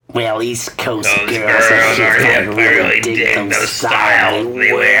Well, East Coast Those girls are hip. I really dig those styles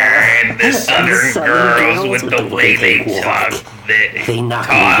they wear, and the southern girls with the way they talk. They knock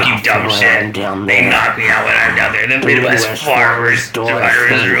me Talk, you off dumb when shit. I'm down They there. knock me out when I'm down there. The Midwest farmers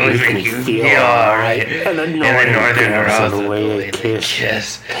really make you feel alright. And the And the northern northern girls girls are the way they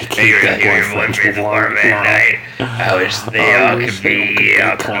kiss. They keep You're their your boyfriends boyfriend warm warm at at night. I wish they all could be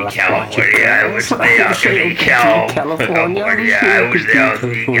up in California. I wish they all could be California. I wish they all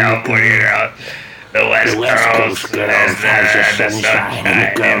could be California. The West Coast has the sunshine,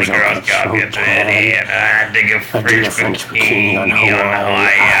 and the girls got me ready, and I dig a French bikini on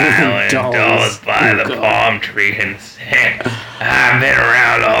Hawaii Island, dolls by the palm tree, and say, I've been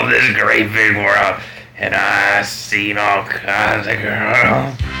around all this great big world, and I've seen all kinds of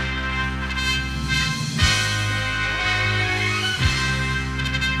girls.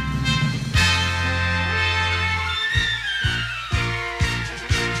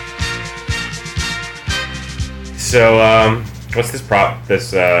 So, what's this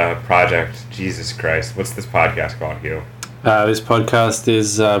project? Jesus Christ, what's this podcast called, Hugh? This podcast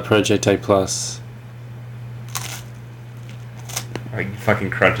is Project A+. Are you fucking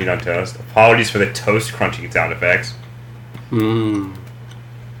crunching on toast? Apologies for the toast crunching sound effects. Yeah,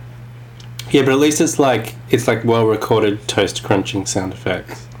 but at least it's like well recorded toast crunching sound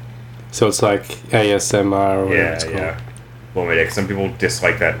effects. So it's like ASMR or whatever it's called. Yeah. Well, maybe some people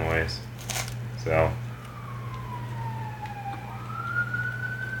dislike that noise. So.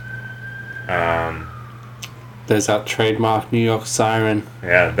 There's that trademark New York siren.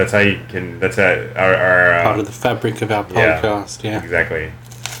 Yeah, that's how you can. That's our Part of the fabric of our podcast. Yeah. Exactly.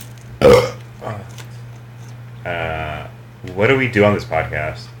 What do we do on this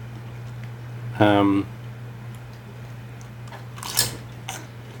podcast?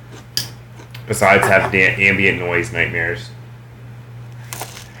 Besides have ambient noise nightmares.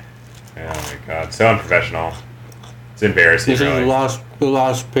 Oh my god, so unprofessional. It's embarrassing. This is the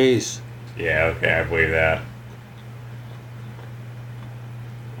last piece. Yeah, okay, I believe that.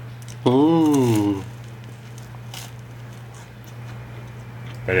 Ooh.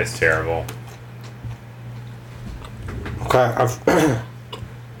 That is terrible. Okay,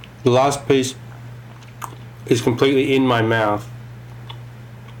 the last piece is completely in my mouth.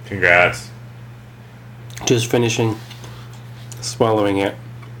 Congrats. Just finishing swallowing it.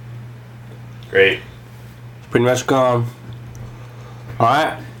 Great. Pretty much gone.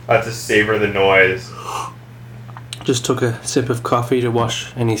 Alright. I'll have to savor the noise. Just took a sip of coffee to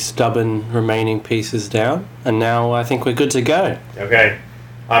wash any stubborn remaining pieces down, and now I think we're good to go. Okay.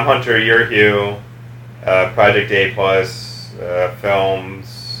 I'm Hunter, you're Hugh. Project A+,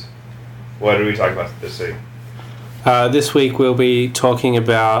 films. What are we talking about this week? This week we'll be talking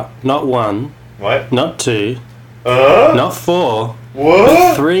about not one, What? not two, Not not four, what?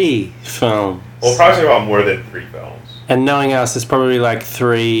 but 3 films. We'll probably talk about more than 3 films. And knowing us, there's probably like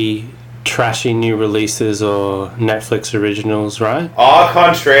 3 trashy new releases or Netflix originals, right? Au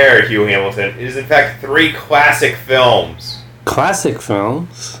contraire, Hugh Hamilton. It is in fact 3 classic films. Classic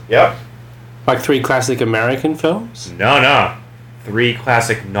films? Yep. Like 3 classic American films? No. 3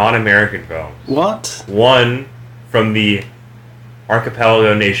 classic non-American films. What? 1 from the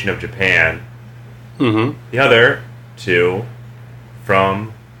archipelago nation of Japan. Mm-hmm. The other 2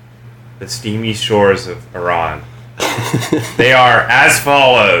 from the steamy shores of Iran. They are as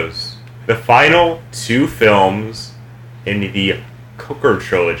follows. The final 2 films in the Coker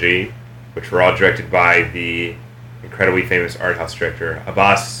trilogy, which were all directed by the incredibly famous art house director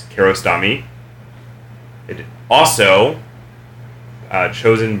Abbas Kiarostami. It also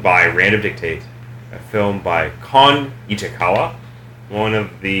chosen by Random Dictate, a film by Kon Ichikawa,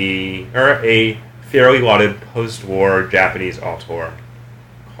 a fairly lauded post-war Japanese auteur,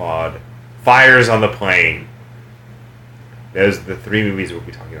 called Fires on the Plain. Those are the 3 movies we'll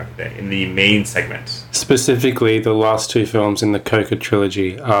be talking about today in the main segment. Specifically, the last 2 films in the Coker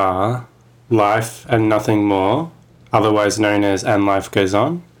trilogy are Life and Nothing More, otherwise known as And Life Goes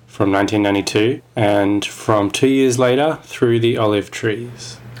On, from 1992, and from 2 years later, Through the Olive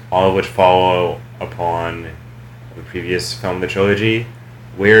Trees. All of which follow upon the previous film in the trilogy,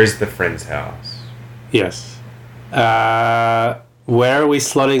 Where's the Friend's House? Yes. Where are we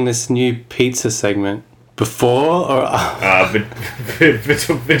slotting this new pizza segment? Before or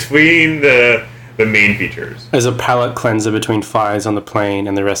between the main features? as a palate cleanser between Fires on the Plain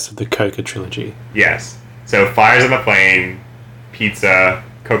and the rest of the Coker trilogy? Yes. So Fires on the Plain, pizza,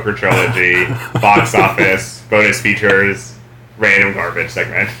 Coker trilogy, box office, bonus features, random garbage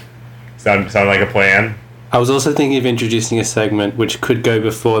segment. Sound like a plan? I was also thinking of introducing a segment which could go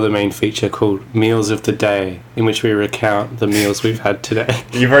before the main feature called Meals of the Day, in which we recount the meals we've had today.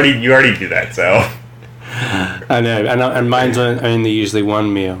 You already do that, so. I know, and mine's only usually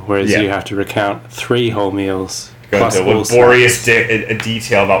one meal, whereas you have to recount 3 whole meals. Go into laborious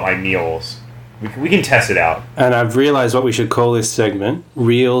detail about my meals. We can test it out. And I've realised what we should call this segment,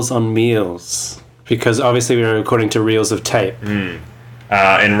 Reels on Meals. Because obviously we were recording to reels of tape. In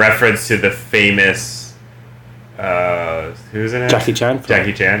reference to the famous... who's in it? Jackie Chan.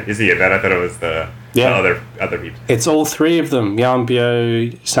 Jackie Chan. Is he in that? I thought it was the other people. It's all 3 of them. Yang Bio,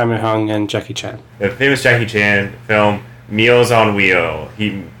 Sammo Hung, and Jackie Chan. The famous Jackie Chan film, Meals on Wheel.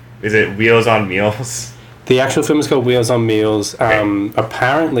 Is it Wheels on Meals? The actual film is called Wheels on Meals.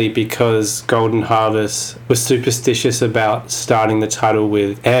 Apparently because Golden Harvest was superstitious about starting the title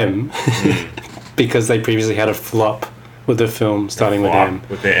with M. Because they previously had a flop with the film starting with M.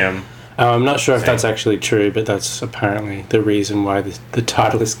 With the M. I'm not sure if that's actually true, but that's apparently the reason why the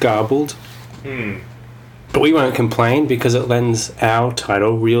title is garbled. But we won't complain because it lends our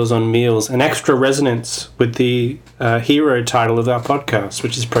title, Reels on Meals, an extra resonance with the hero title of our podcast,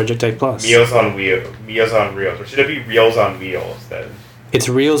 which is Project A+. Meals on Reels. Or should it be Reels on Wheels then? It's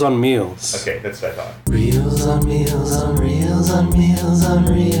Reels on Meals. Okay, that's what I thought. Reels on Meals on Reels on Meals on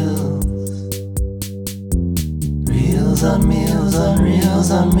Reels. Reels on Meals on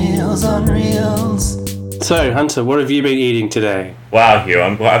Reels on Meals on Reels. So, Hunter, what have you been eating today? Wow, Hugh,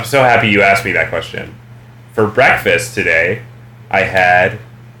 I'm so happy you asked me that question. For breakfast today, I had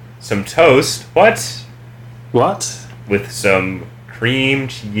some toast. What? With some cream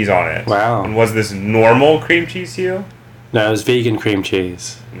cheese on it. Wow. And was this normal cream cheese, Hugh? No, it was vegan cream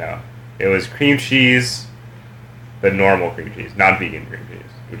cheese. No. It was cream cheese, but normal cream cheese, not vegan cream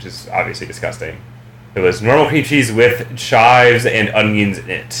cheese, which is obviously disgusting. It was normal cream cheese with chives and onions in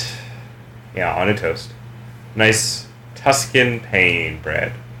it. Yeah, on a toast. Nice Tuscan pain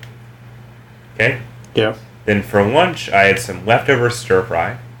bread. Okay? Yeah. Then for lunch, I had some leftover stir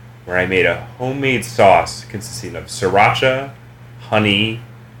fry, where I made a homemade sauce consisting of sriracha, honey,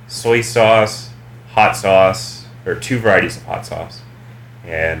 soy sauce, hot sauce, or 2 varieties of hot sauce,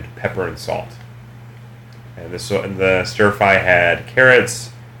 and pepper and salt. And the stir fry had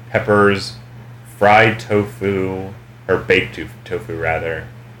carrots, peppers, fried tofu, or baked tofu rather,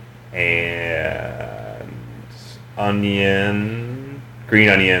 and green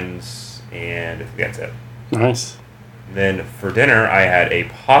onions, and I think that's it. Nice. Then for dinner, I had a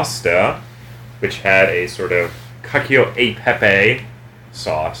pasta, which had a sort of cacio e pepe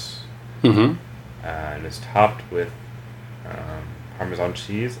sauce, Mm-hmm. and is topped with Parmesan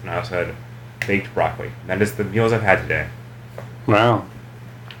cheese, and I also had baked broccoli. And that is the meals I've had today. Wow.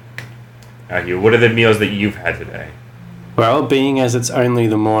 What are the meals that you've had today? Well, being as it's only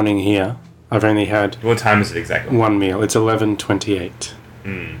the morning here, I've only had What time is it exactly? one meal. It's 11:28.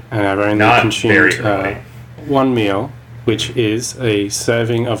 And I've only Not consumed very early. one meal, which is a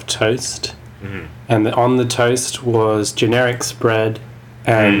serving of toast. Mm-hmm. And on the toast was generic spread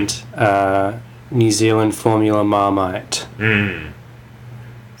and New Zealand formula Marmite.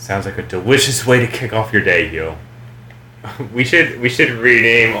 Sounds like a delicious way to kick off your day, Hugh. We should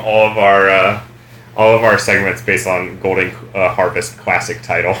rename all of our segments based on Golden Harvest classic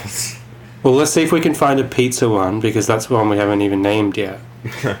titles. Well, let's see if we can find a pizza one, because that's one we haven't even named yet.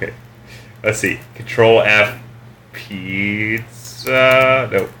 Okay, let's see. Control F, pizza.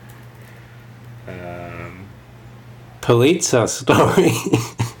 No. Pizza story.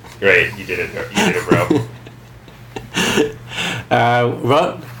 Great, you did it, bro.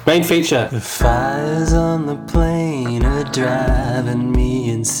 What? Main feature. The fires on the plane are driving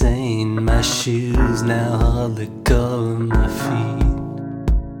me insane. My shoes now hardly cover my feet.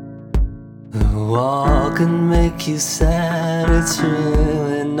 The walk can make you sad. It's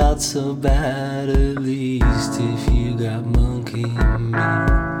really not so bad, at least if you got monkey meat.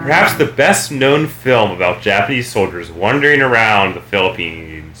 Perhaps the best known film about Japanese soldiers wandering around the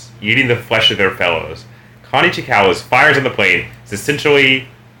Philippines, eating the flesh of their fellows, Connie Chikawa's Fires on the Plain, is essentially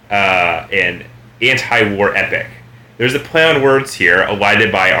an anti-war epic. There's a play on words here,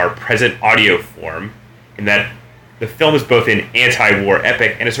 elided by our present audio form, in that the film is both an anti-war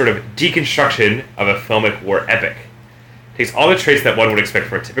epic and a sort of deconstruction of a filmic war epic. It takes all the traits that one would expect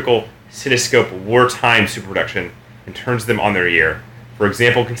from a typical cinescope wartime superproduction and turns them on their ear. For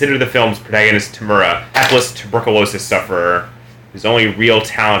example, consider the film's protagonist Tamura, hapless tuberculosis sufferer, whose only real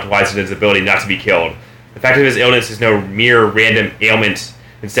talent lies in his ability not to be killed. The fact of his illness is no mere random ailment.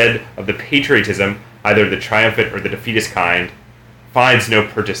 Instead of the patriotism, either the triumphant or the defeatist kind, finds no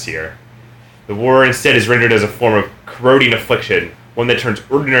purchase here. The war instead is rendered as a form of corroding affliction, one that turns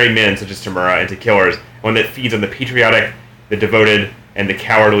ordinary men such as Tamura into killers, one that feeds on the patriotic, the devoted, and the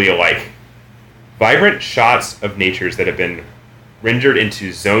cowardly alike. Vibrant shots of natures that have been rendered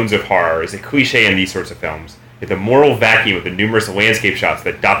into zones of horror is a cliche in these sorts of films. Yet the moral vacuum of the numerous landscape shots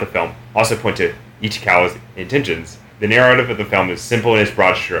that dot the film also point to Ichikawa's intentions. The narrative of the film is simple in its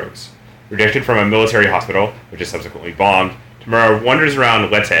broad strokes. Rejected from a military hospital, which is subsequently bombed, Tamura wanders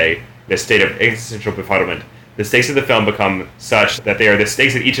around Leyte in a state of existential befuddlement. The stakes of the film become such that they are the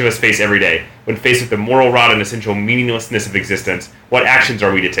stakes that each of us face every day. When faced with the moral rot and essential meaninglessness of existence, what actions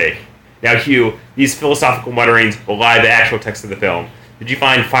are we to take? Now, Hugh, these philosophical mutterings belie the actual text of the film. Did you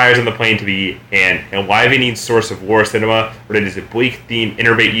find Fires on the Plain to be an enlivening source of war cinema, or did its oblique theme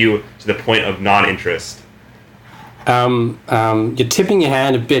enervate you to the point of non-interest? You're tipping your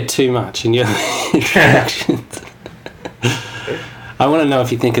hand a bit too much in your introductions. I want to know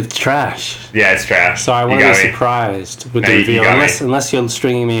if you think it's trash. Yeah, it's trash. So I want to be surprised with the reveal, unless you're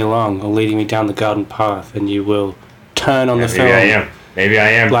stringing me along or leading me down the garden path, and you will turn on the film. Maybe I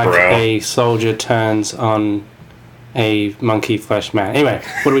am, like bro. A soldier turns on a monkey flesh man. Anyway,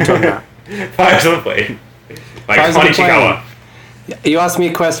 what are we talking about? Fires on the Plain. Like Ichikawa. You asked me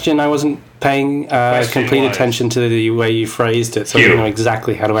a question. I wasn't paying complete attention to the way you phrased it, so I didn't know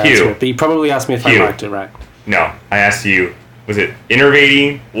exactly how to answer it. But you probably asked me if I liked it, right? No, I asked you, was it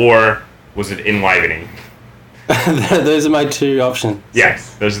enervating or was it enlivening? Those are my two options.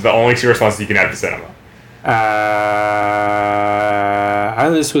 Yes, those are the only two responses you can have to cinema.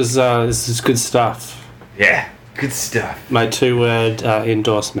 This is good stuff. Yeah, good stuff. My 2-word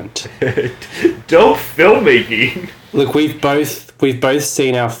endorsement. Dope filmmaking. Look, we've both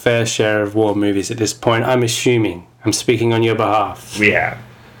seen our fair share of war movies at this point. I'm speaking on your behalf. We have.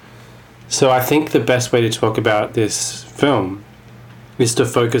 So I think the best way to talk about this film is to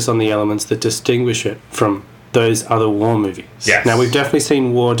focus on the elements that distinguish it from those other war movies. Yes. Now, we've definitely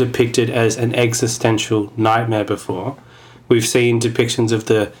seen war depicted as an existential nightmare before. We've seen depictions of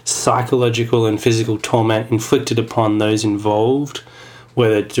the psychological and physical torment inflicted upon those involved,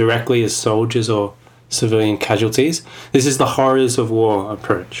 whether directly as soldiers or civilian casualties. This is the horrors of war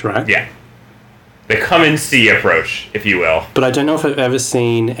approach, right? Yeah. The come and see approach, if you will. But I don't know if I've ever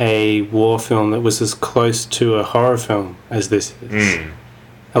seen a war film that was as close to a horror film as this is.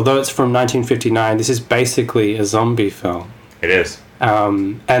 Although it's from 1959, this is basically a zombie film. It is.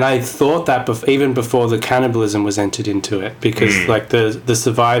 And I thought that even before the cannibalism was entered into it, because like the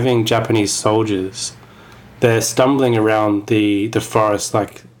surviving Japanese soldiers, they're stumbling around the forest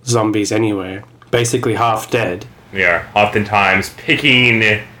like zombies anyway, basically half dead. Yeah, oftentimes picking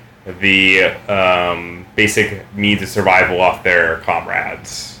the basic means of survival off their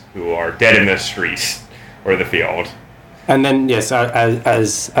comrades who are dead in the street or the field. And then, yes,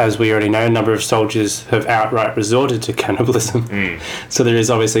 as we already know, a number of soldiers have outright resorted to cannibalism. So there is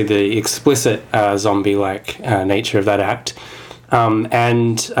obviously the explicit zombie-like nature of that act.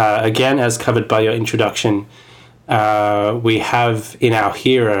 And again, as covered by your introduction, we have in our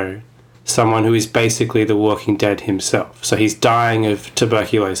hero someone who is basically the Walking Dead himself. So he's dying of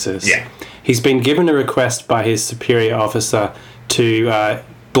tuberculosis. Yeah. He's been given a request by his superior officer to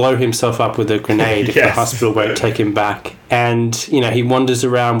blow himself up with a grenade if the hospital won't take him back. And, he wanders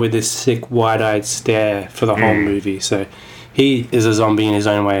around with this sick, wide-eyed stare for the whole movie. So he is a zombie in his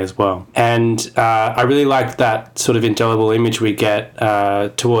own way as well. And I really like that sort of indelible image we get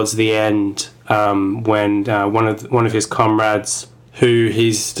towards the end when one of his comrades, who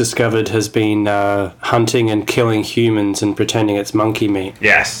he's discovered has been hunting and killing humans and pretending it's monkey meat.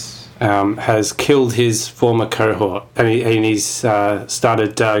 Yes. Has killed his former cohort, and he's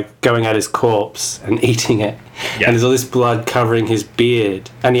started going at his corpse and eating it. Yeah. And there's all this blood covering his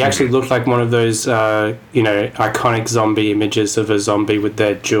beard. And he actually looked like one of those, iconic zombie images of a zombie with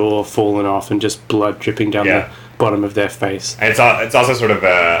their jaw fallen off and just blood dripping down the bottom of their face. And it's also sort of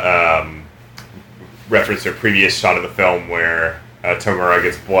a reference to a previous shot of the film where Tomura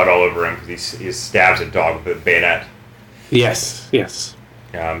gets blood all over him because he stabs a dog with a bayonet. Yes.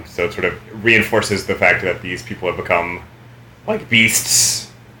 So it sort of reinforces the fact that these people have become like beasts.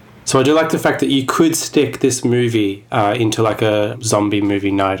 So I do like the fact that you could stick this movie into like a zombie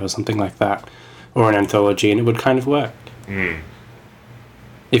movie night or something like that, or an anthology, and it would kind of work.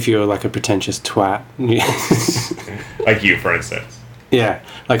 If you were like a pretentious twat. Like you, for instance. Yeah,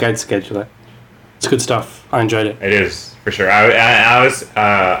 like I'd schedule it. It's good stuff. I enjoyed it. It is, for sure. I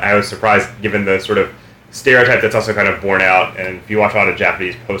was surprised given the sort of stereotype that's also kind of borne out, and if you watch a lot of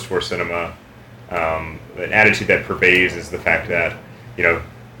Japanese post-war cinema, an attitude that pervades is the fact that,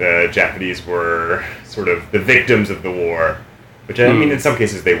 the Japanese were sort of the victims of the war, which I mean, in some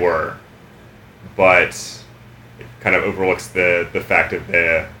cases they were, but it kind of overlooks the fact of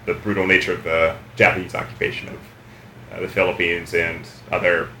the brutal nature of the Japanese occupation of the Philippines and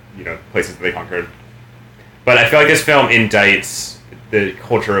other places that they conquered. But I feel like this film indicts the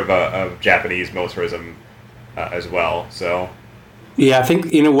culture of Japanese militarism as well. So yeah, I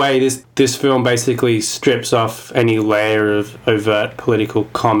think in a way this film basically strips off any layer of overt political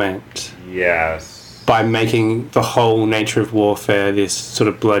comment. Yes. By making the whole nature of warfare this sort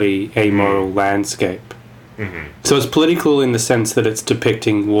of bloody, amoral landscape. Mm-hmm. So it's political in the sense that it's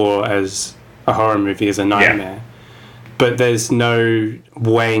depicting war as a horror movie, as a nightmare. Yeah. But there's no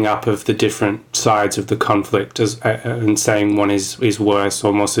weighing up of the different sides of the conflict and saying one is worse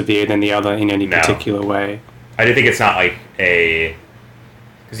or more severe than the other in any particular way. I do think it's not like a...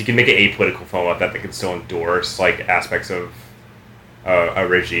 Because you can make an apolitical film about that can still endorse like aspects of a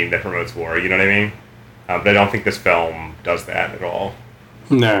regime that promotes war, you know what I mean? But I don't think this film does that at all.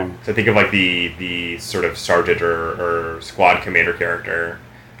 No. So think of like the sort of sergeant or squad commander character,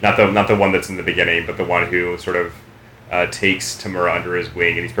 not the one that's in the beginning, but the one who sort of takes Tamura under his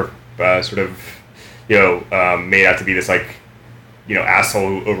wing, and he's sort of made out to be this like asshole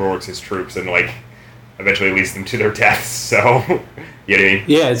who overworks his troops and like eventually leads them to their deaths. So you know what I mean?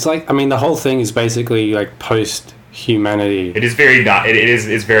 Yeah, it's like the whole thing is basically like post-humanity. It is very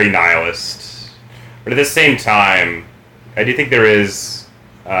it's very nihilist, but at the same time, I do think there is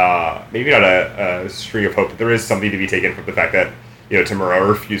maybe not a string of hope, but there is something to be taken from the fact that Tamura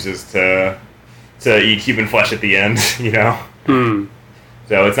refuses to eat human flesh at the end. So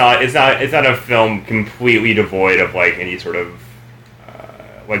it's not a film completely devoid of like any sort of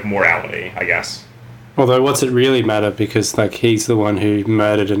like morality, I guess. Although what's it really matter, because like he's the one who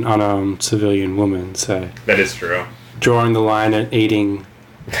murdered an unarmed civilian woman, so that is true. Drawing the line at eating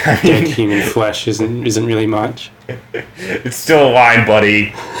dead human flesh isn't really much. It's still a line,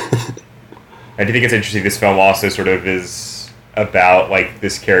 buddy. I do think it's interesting. This film also sort of is about like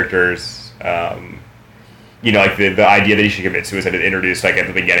this character's, like the idea that he should commit suicide is introduced like at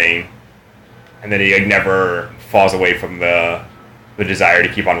the beginning, and then he like never falls away from the desire to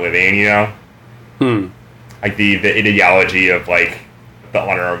keep on living. Like the ideology of like the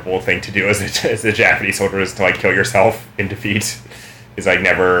honorable thing to do as a Japanese soldier is to like kill yourself in defeat is like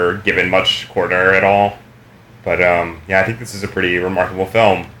never given much quarter at all. But I think this is a pretty remarkable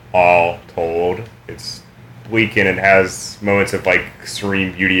film, all told. It's bleak and it has moments of like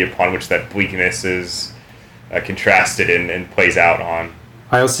serene beauty upon which that bleakness is contrasted and plays out on.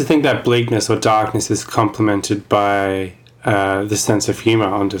 I also think that bleakness or darkness is complemented by the sense of humor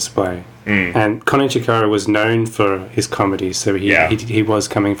on display. And Kon Ichikawa was known for his comedy, so he was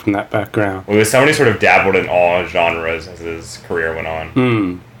coming from that background. Well, he was somebody sort of dabbled in all genres as his career went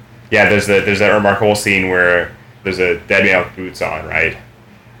on. Yeah, there's that remarkable scene where there's a dead man with boots on, right?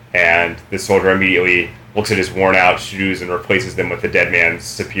 And the soldier immediately looks at his worn out shoes and replaces them with the dead man's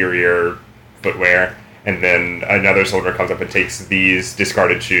superior footwear. And then another soldier comes up and takes these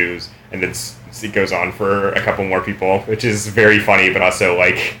discarded shoes, and then it goes on for a couple more people, which is very funny, but also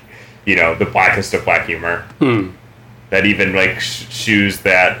like, the blackest of black humor. That even like shoes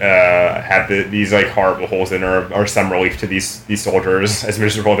that have these like horrible holes in are some relief to these soldiers, as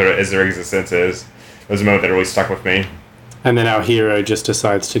miserable as their existence is. It was a moment that really stuck with me. And then our hero just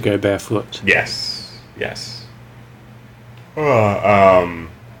decides to go barefoot. Yes.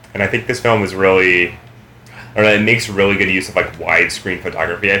 And I think this film is really... it makes really good use of like widescreen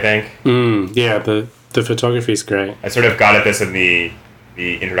photography, I think. Yeah, the photography is great. I sort of got at this in the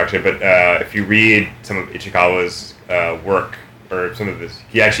introduction, but if you read some of Ichikawa's work, or some of this,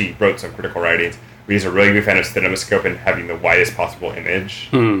 he actually wrote some critical writings. He's a really big fan of cinemascope and having the widest possible image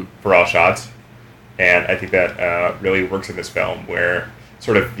for all shots. And I think that really works in this film, where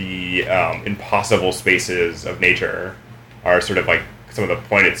sort of the impossible spaces of nature are sort of like some of the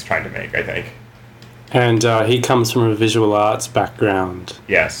point it's trying to make, I think. And he comes from a visual arts background.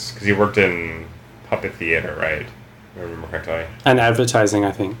 Yes, because he worked in puppet theater, right? If I remember correctly. And advertising,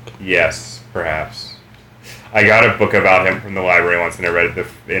 I think. Yes, perhaps. I got a book about him from the library once, and I read the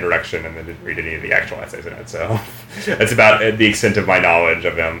introduction and then didn't read any of the actual essays in it, so that's about the extent of my knowledge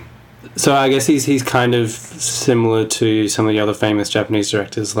of him. So I guess he's kind of similar to some of the other famous Japanese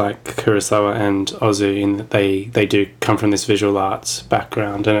directors like Kurosawa and Ozu, in that they do come from this visual arts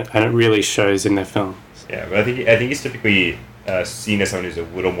background, and it really shows in their films. Yeah, but I think he's typically seen as someone who's a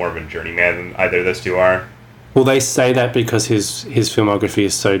little more of a journeyman than either of those two are. Well, they say that because his filmography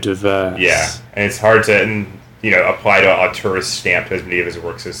is so diverse. Yeah, and it's hard to apply to a tourist stamp to as many of his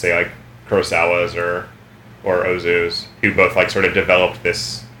works as, say, like Kurosawa's or Ozu's, who both like sort of developed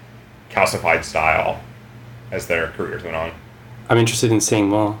this calcified style as their careers went on. I'm interested in seeing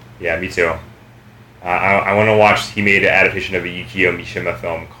more. Yeah, me too. I want to watch. He made an adaptation of a Yukio Mishima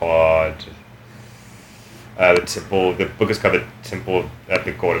film called the Temple. The book is called The Temple at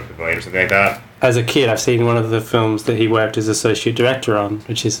the Golden Pavilion or something like that. As a kid, I've seen one of the films that he worked as associate director on,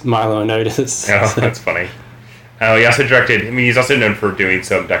 which is Milo and Otis. Oh, that's funny. He also directed. I mean, he's also known for doing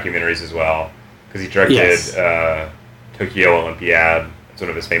some documentaries as well, because he directed Tokyo Olympiad. It's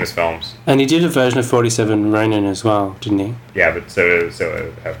one of his famous films. And he did a version of 47 Ronin as well, didn't he? Yeah, but so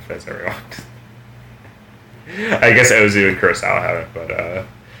has everyone. I guess Ozu and Kurosawa have it, but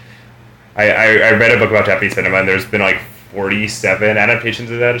I read a book about Japanese cinema, and there's been like 47 adaptations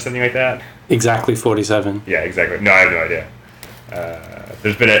of that or something like that. Exactly 47. Yeah, exactly. No, I have no idea.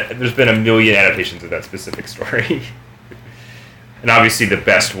 There's been a million adaptations of that specific story, and obviously the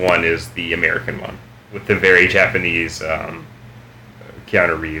best one is the American one with the very Japanese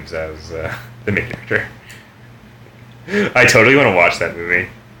Keanu Reeves as the main character. I totally want to watch that movie.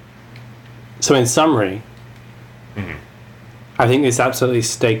 So in summary, I think this absolutely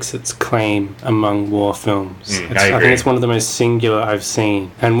stakes its claim among war films. I think it's one of the most singular I've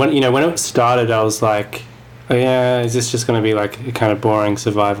seen. And when it started, I was like, oh, yeah, is this just going to be like a kind of boring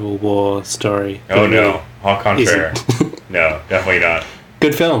survival war story? Oh no, au contraire. No, definitely not.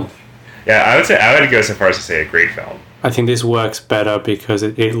 Good film. Yeah, I would go so far as to say a great film. I think this works better because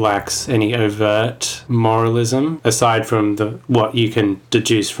it lacks any overt moralism, aside from what you can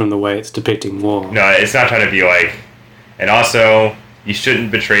deduce from the way it's depicting war. No, it's not trying to be like, and also, you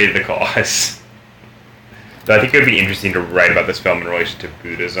shouldn't betray the cause. So I think it would be interesting to write about this film in relation to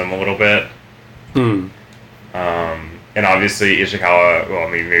Buddhism a little bit. And obviously Ishikawa, well,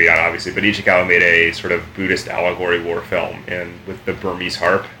 maybe not obviously, but Ishikawa made a sort of Buddhist allegory war film with the Burmese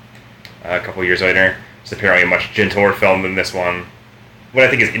harp a couple years later. It's apparently a much gentler film than this one. What I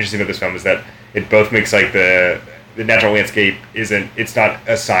think is interesting about this film is that it both makes like the natural landscape it's not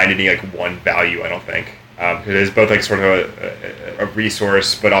assigned any like one value, I don't think. It is both like sort of a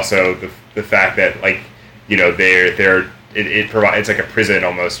resource, but also the fact that like, you know, it provides, it's like a prison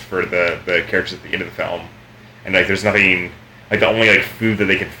almost for the characters at the end of the film. And like there's nothing, like the only like food that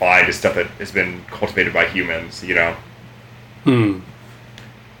they can find is stuff that has been cultivated by humans, you know.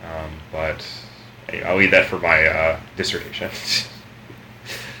 But anyway, I'll leave that for my dissertation.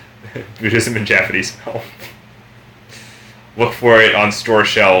 Buddhism in Japanese film. Look for it on store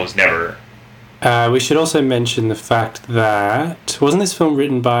shelves, never. We should also mention the fact that wasn't this film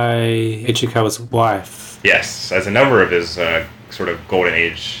written by Ichikawa's wife? Yes, as a number of his sort of golden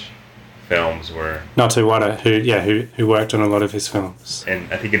age films were. Natsu Wada, who worked on a lot of his films.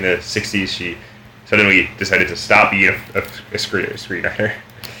 And I think in the 60s she suddenly decided to stop being a screenwriter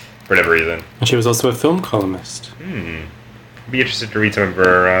for whatever reason. And she was also a film columnist. I'd be interested to read some of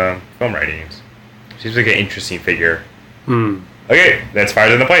her film writings. Seems like an interesting figure. Okay, that's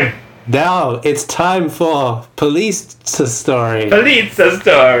Fires on the Plane. Now it's time for Police Story. Police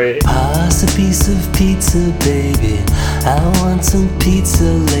Story. Pass a piece of pizza, baby. I want some pizza.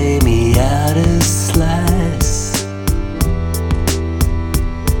 Lay me out a slice.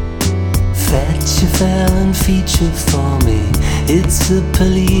 Fetch a felon feature for me. It's a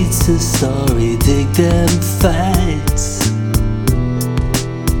police story. Dig them fights.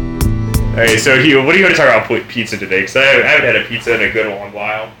 Alright, so Hugh, what are you going to talk about pizza today? Because I haven't had a pizza in a good long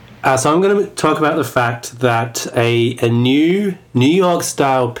while. So I'm going to talk about the fact that a new New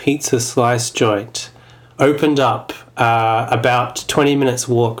York-style pizza slice joint opened up about 20 minutes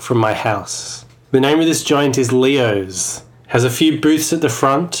walk from my house. The name of this joint is Leo's. Has a few booths at the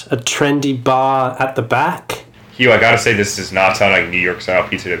front, a trendy bar at the back. Hugh, I gotta say this does not sound like New York-style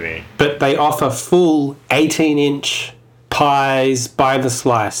pizza to me. But they offer full 18-inch pies by the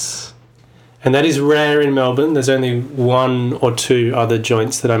slice. And that is rare in Melbourne. There's only one or two other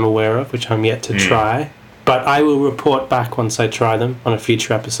joints that I'm aware of, which I'm yet to try. But I will report back once I try them on a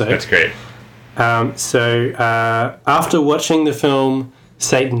future episode. That's great. After watching the film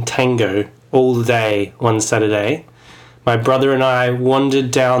Satan Tango all day one Saturday, my brother and I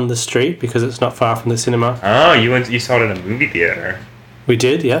wandered down the street because it's not far from the cinema. Oh, you saw it in a movie theater. We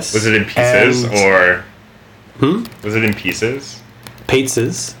did, yes. Was it in pieces or? Was it in pieces?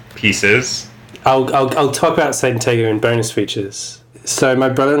 Pizzas. Pieces. I'll talk about Satan Tango in bonus features. So my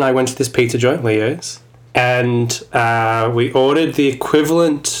brother and I went to this pizza joint, Leo's, and we ordered the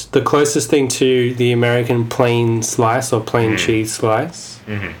equivalent, the closest thing to the American plain slice or plain cheese slice.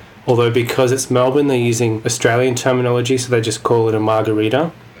 Although because it's Melbourne, they're using Australian terminology, so they just call it a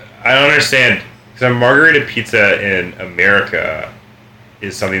margarita. I don't understand. Because a margarita pizza in America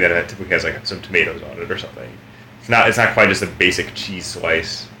is something that typically has like some tomatoes on it or something. It's not quite just a basic cheese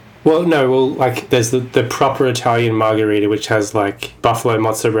slice. Well, no, like there's the proper Italian margherita, which has like buffalo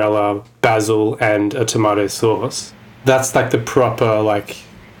mozzarella, basil, and a tomato sauce. That's like the proper like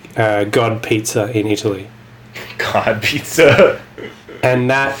God pizza in Italy. God pizza. And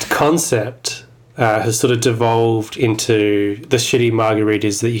that concept has sort of devolved into the shitty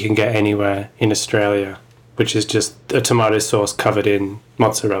margaritas that you can get anywhere in Australia, which is just a tomato sauce covered in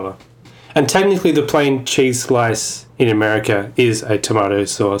mozzarella. And technically the plain cheese slice in America is a tomato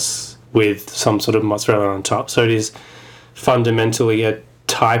sauce with some sort of mozzarella on top. So it is fundamentally a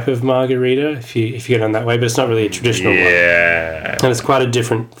type of margarita if you get on that way, but it's not really a traditional one. Yeah. And it's quite a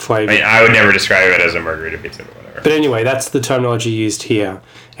different flavour. I mean, I would never describe it as a margarita pizza, but whatever. But anyway, that's the terminology used here.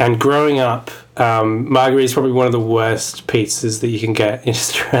 And growing up, margherita is probably one of the worst pizzas that you can get in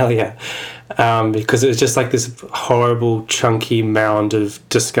Australia because it was just like this horrible, chunky mound of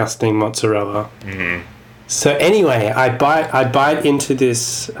disgusting mozzarella. Mm-hmm. So anyway, I bite into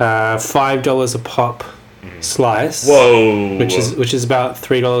this $5 a pop slice. Whoa. Which is about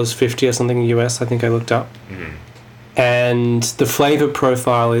 $3.50 or something US, I think I looked up. Mm-hmm. And the flavour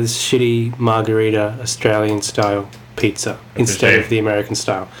profile is shitty margarita Australian style pizza instead of the American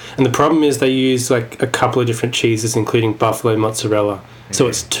style. And the problem is they use like a couple of different cheeses, including buffalo mozzarella. Mm-hmm. So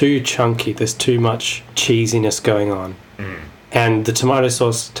it's too chunky. There's too much cheesiness going on. Mm-hmm. And the tomato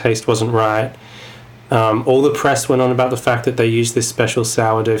sauce taste wasn't right. All the press went on about the fact that they used this special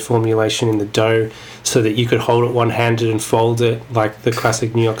sourdough formulation in the dough so that you could hold it one-handed and fold it like the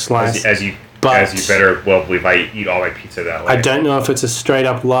classic New York slice. As you better well believe, I eat all my pizza that way. I don't know if it's a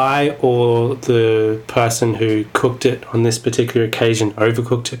straight-up lie or the person who cooked it on this particular occasion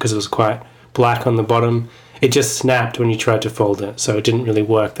overcooked it because it was quite black on the bottom. It just snapped when you tried to fold it, so it didn't really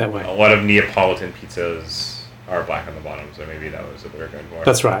work that way. A lot of Neapolitan pizzas are black on the bottom, so maybe that was what they were going for.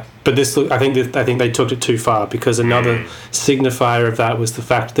 That's right. But I think they took it too far because another signifier of that was the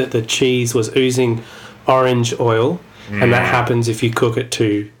fact that the cheese was oozing orange oil, and that happens if you cook it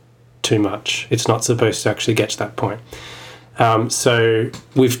too much. It's not supposed to actually get to that point. So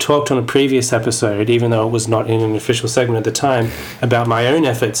we've talked on a previous episode, even though it was not in an official segment at the time, about my own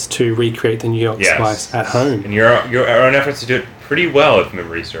efforts to recreate the New York slice at home. And your own efforts to do it pretty well, if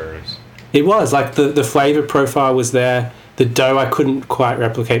memory serves. It was like the flavor profile was there. The dough I couldn't quite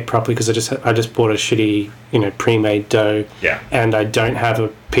replicate properly because I just bought a shitty pre-made dough. Yeah. And I don't have a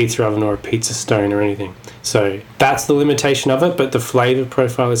pizza oven or a pizza stone or anything. So that's the limitation of it. But the flavor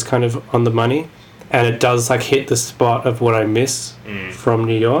profile is kind of on the money, and it does like hit the spot of what I miss from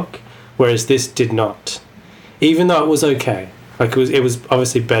New York, whereas this did not. Even though it was okay, like it was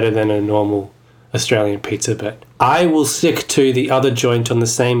obviously better than a normal Australian pizza, but I will stick to the other joint on the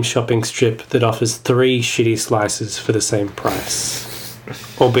same shopping strip that offers 3 shitty slices for the same price.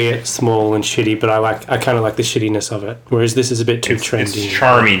 Albeit small and shitty, but I kind of like the shittiness of it. Whereas this is a bit too trendy. It's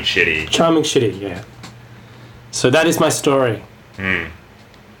charming shitty. Charming shitty, yeah. So that is my story.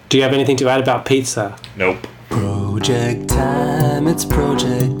 Do you have anything to add about pizza? Nope. Project time, it's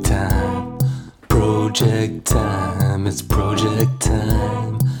project time. Project time, it's project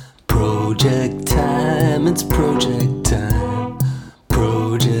time. Project time, it's project time.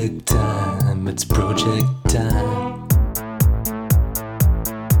 Project time, it's project time.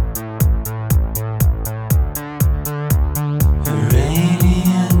 A rainy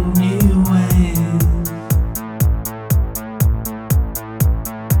and new wave.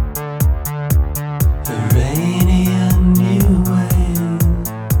 A rainy and new wave.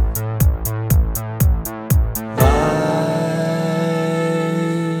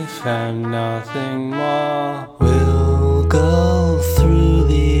 And nothing more. We'll go through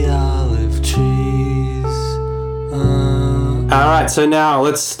the olive trees. Alright, so now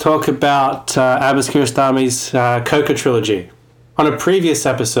let's talk about Abbas Kiarostami's Coca trilogy. On a previous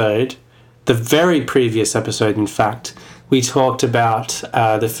episode, the very previous episode in fact, we talked about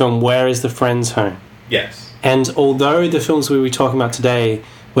the film Where is the Friend's Home? Yes. And although the films we were talking about today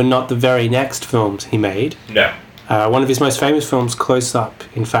were not the very next films he made, No. one of his most famous films, Close Up,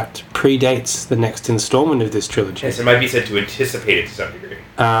 in fact, predates the next installment of this trilogy. Yes, it might be said to anticipate it to some degree.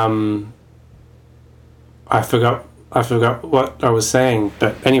 I forgot what I was saying,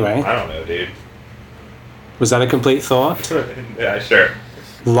 but anyway. I don't know, dude. Was that a complete thought? Yeah, sure.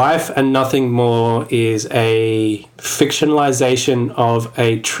 Life and Nothing More is a fictionalization of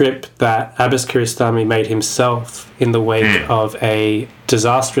a trip that Abbas Kiarostami made himself in the wake of a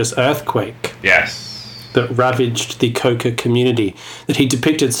disastrous earthquake Yes. that ravaged the Coca community that he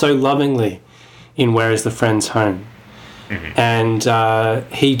depicted so lovingly in Where is the Friend's Home. And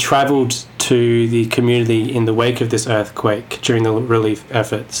he travelled to the community in the wake of this earthquake during the relief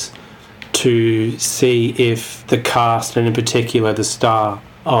efforts to see if the cast, and in particular the star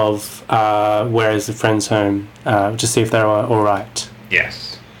of Where Is the Friend's Home, to see if they're all right.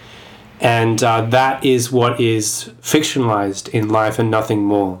 Yes. And that is what is fictionalized in Life and Nothing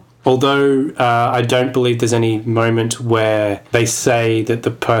More. Although I don't believe there's any moment where they say that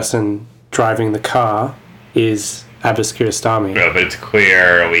the person driving the car is Abbas Kiarostami. No, but it's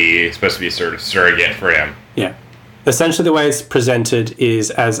clearly supposed to be sort of surrogate for him. Yeah. Essentially, the way it's presented is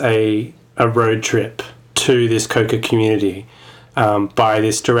as a road trip to this Coca community by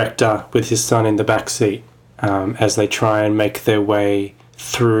this director with his son in the back seat as they try and make their way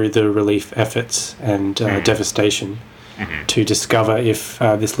through the relief efforts and devastation to discover if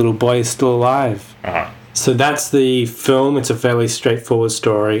this little boy is still alive. So that's the film. It's a fairly straightforward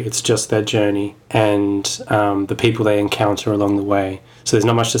story. It's just their journey and the people they encounter along the way. So there's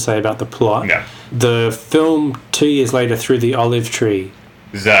not much to say about the plot. No. The film, 2 years later, Through the Olive Tree,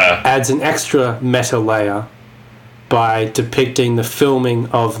 adds an extra meta layer by depicting the filming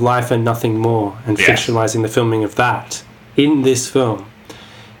of Life and Nothing More and fictionalizing the filming of that in this film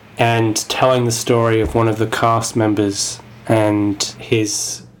and telling the story of one of the cast members and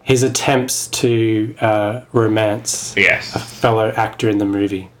his attempts to romance a fellow actor in the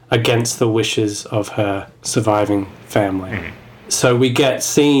movie against the wishes of her surviving family. So we get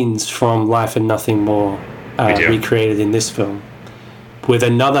scenes from Life and Nothing More recreated in this film, with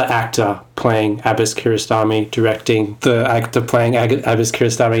another actor playing Abbas Kiarostami directing the actor playing Abbas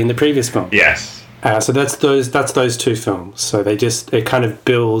Kiarostami in the previous film. Yes. So that's those two films. So it kind of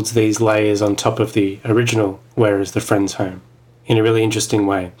builds these layers on top of the original Where Is the Friend's Home in a really interesting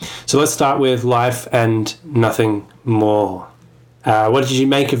way. So let's start with Life and Nothing More. What did you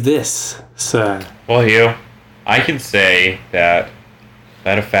make of this, sir? Well, Hugh, I can say that,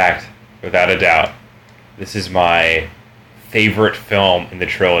 without a fact, without a doubt, this is my favorite film in the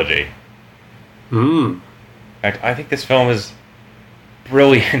trilogy. In fact, I think this film is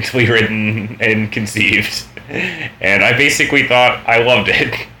brilliantly written and conceived, and I basically thought I loved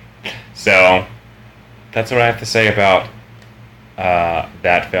it. So, that's what I have to say about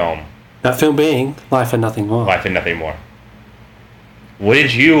that film. That film being Life and Nothing More. Life and Nothing More. What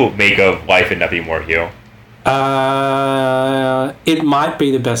did you make of Life and Nothing More, Hugh? It might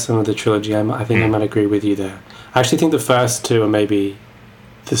be the best film of the trilogy. I think I might agree with you there. I actually think the first two are maybe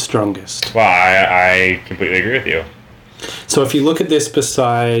the strongest. Well, I completely agree with you. So if you look at this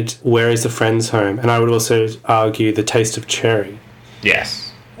beside Where Is the Friend's Home, and I would also argue The Taste of Cherry,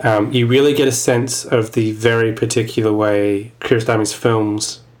 Yes. you really get a sense of the very particular way Kiarostami's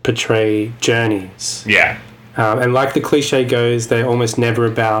films portray journeys. Yeah. And like the cliche goes, they're almost never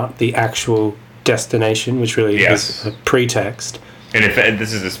about the actual destination, which really is a pretext. And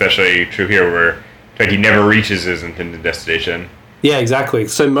this is especially true here, where in fact he never reaches his intended destination. Yeah, exactly.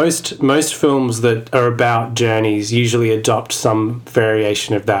 So most films that are about journeys usually adopt some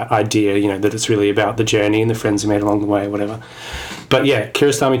variation of that idea, that it's really about the journey and the friends you made along the way, whatever. But yeah,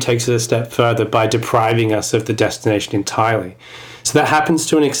 Kiarostami takes it a step further by depriving us of the destination entirely. So that happens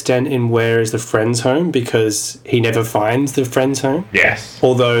to an extent in Where Is the Friend's Home, because he never finds the friend's home. Yes.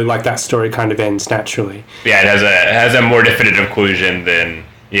 Although, that story kind of ends naturally. Yeah, it has a more definitive conclusion than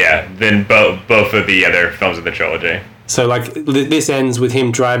both of the other films in the trilogy. So, this ends with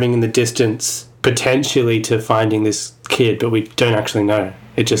him driving in the distance, potentially to finding this kid, but we don't actually know.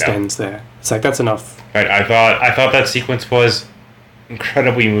 It just ends there. It's that's enough. Right, I thought that sequence was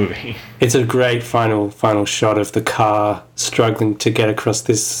incredibly moving. It's a great final shot of the car struggling to get across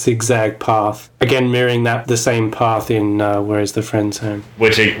this zigzag path. Again, mirroring the same path in Where Is the Friend's Home.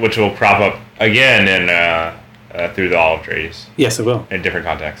 Which will crop up again in Through the Olive Trees. Yes, it will. In different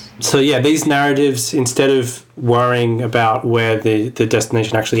contexts. So yeah, these narratives, instead of worrying about where the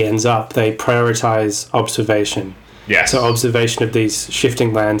destination actually ends up, they prioritize observation. Yes. So observation of these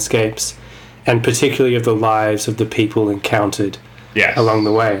shifting landscapes, and particularly of the lives of the people encountered along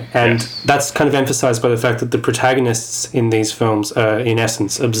the way. And that's kind of emphasized by the fact that the protagonists in these films are, in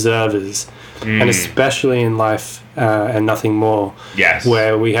essence, observers. And especially in Life and Nothing More,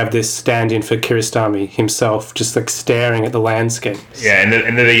 where we have this stand-in for Kiarostami himself, just staring at the landscape. Yeah,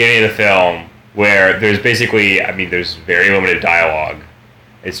 in the beginning of the film, where there's basically, there's very limited dialogue.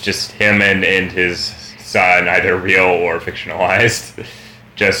 It's just him and his son, either real or fictionalized,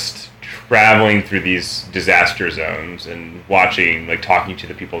 just traveling through these disaster zones and watching, talking to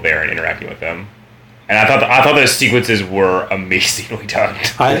the people there and interacting with them. And I thought those sequences were amazingly done.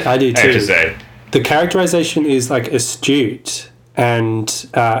 I do too. I have to say, the characterization is astute, and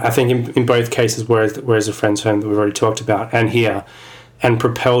I think in both cases, whereas a Friend's Home that we've already talked about, and here, and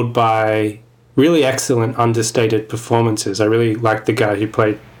propelled by really excellent understated performances. I really like the guy who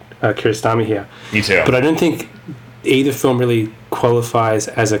played Kiarostami here. Me too. But I don't think either film really qualifies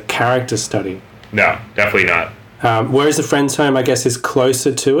as a character study. No, definitely not. Whereas The Friend's Home, I guess, is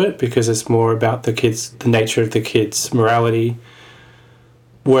closer to it because it's more about the kids, the nature of the kids' morality.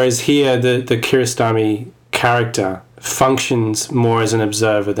 Whereas here, the Kiarostami character functions more as an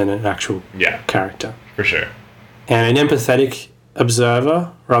observer than an actual character. For sure. And an empathetic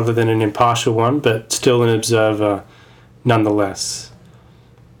observer rather than an impartial one, but still an observer nonetheless.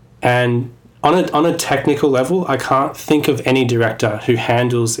 And on a technical level, I can't think of any director who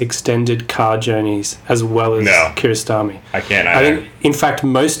handles extended car journeys as well as Kiarostami. I can't either. I think, in fact,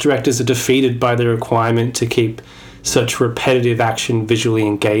 most directors are defeated by the requirement to keep such repetitive action visually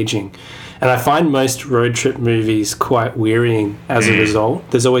engaging. And I find most road trip movies quite wearying as a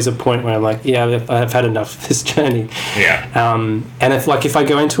result. There's always a point where I'm like, yeah, I've had enough of this journey. Yeah. And if I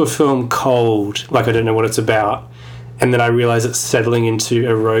go into a film cold, like I don't know what it's about, and then I realise it's settling into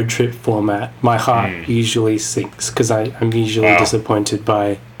a road trip format, my heart usually sinks because I'm usually disappointed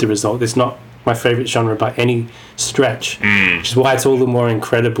by the result. It's not my favourite genre by any stretch, which is why it's all the more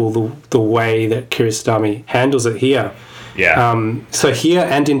incredible the way that Kiarostami handles it here. Yeah. So here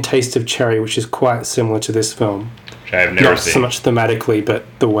and in Taste of Cherry, which is quite similar to this film. Which I have never Not seen. so much thematically, but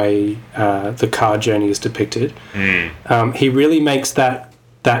the way the car journey is depicted. He really makes that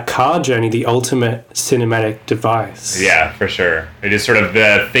car journey the ultimate cinematic device. Yeah, for sure. It is sort of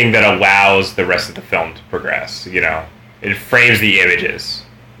the thing that allows the rest of the film to progress, you know. It frames the images.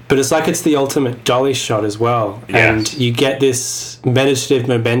 But it's like it's the ultimate dolly shot as well. Yes. And you get this meditative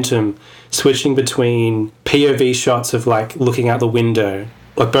momentum switching between POV shots of like looking out the window,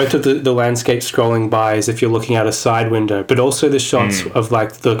 like both of the landscape scrolling by as if you're looking out a side window, but also the shots of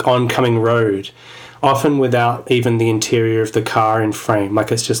like the oncoming road, often without even the interior of the car in frame.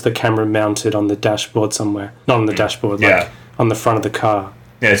 Like it's just the camera mounted on the dashboard somewhere. Not on the dashboard, like on the front of the car.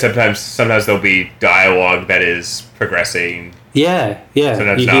 Yeah, sometimes there'll be dialogue that is progressing. Yeah.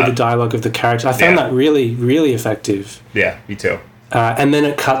 Sometimes You hear the dialogue of the character. I found that really, really effective. Yeah, me too. And then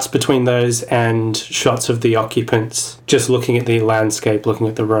it cuts between those and shots of the occupants just looking at the landscape, looking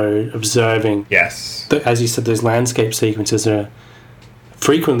at the road, observing. Yes. As you said, those landscape sequences are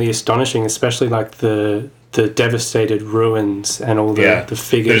frequently astonishing, especially like the devastated ruins and all the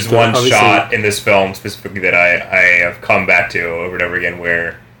figures. There's one shot in this film specifically that I have come back to over and over again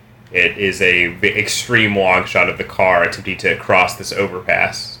where it is a extreme long shot of the car attempting to cross this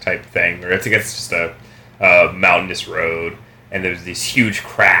overpass type thing, or I think it's just a mountainous road, and there's these huge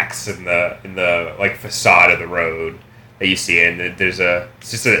cracks in the like facade of the road that you see, and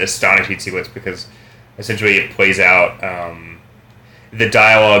it's just an astonishing sequence because essentially it plays out. The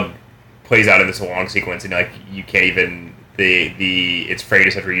dialogue plays out in this long sequence, and like you can't even it's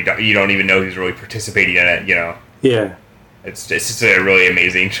Freitas after you don't even know who's really participating in it. You know. Yeah. It's just a really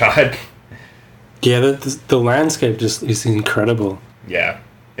amazing shot. Yeah, the landscape just is incredible. Yeah,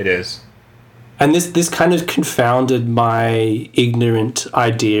 it is. And this kind of confounded my ignorant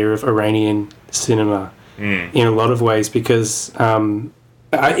idea of Iranian cinema in a lot of ways because I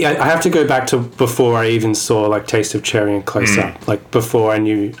have to go back to before I even saw like Taste of Cherry and Close Up, like before I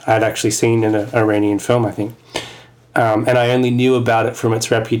knew I'd actually seen an Iranian film, I think. And I only knew about it from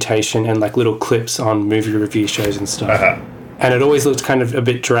its reputation and like little clips on movie review shows and stuff. Uh-huh. And it always looked kind of a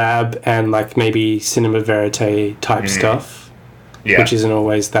bit drab and like maybe cinema verite type stuff, which isn't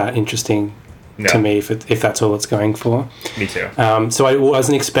always that interesting to me if that's all it's going for. Me too. So I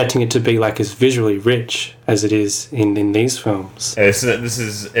wasn't expecting it to be like as visually rich as it is in these films. This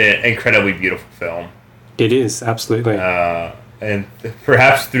is an incredibly beautiful film. It is, absolutely. And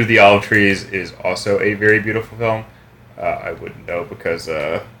perhaps Through the Olive Trees is also a very beautiful film. I wouldn't know because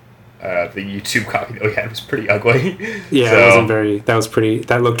the YouTube copy that we had was pretty ugly. Yeah,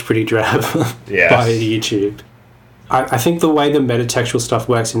 that looked pretty drab by YouTube. I think the way the metatextual stuff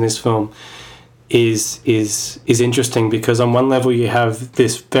works in this film is interesting because on one level you have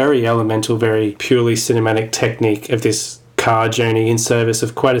this very elemental, very purely cinematic technique of this car journey in service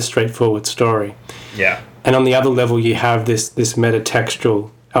of quite a straightforward story. Yeah. And on the other level you have this metatextual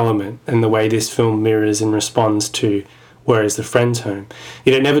element and the way this film mirrors and responds to Whereas The Friend's Home,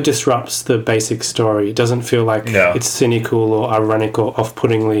 it never disrupts the basic story. It doesn't feel like it's cynical or ironic or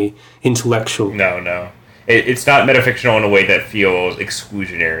off-puttingly intellectual. No. It's not metafictional in a way that feels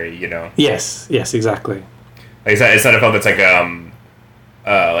exclusionary, you know? Yes, exactly. Like, it's not a film that's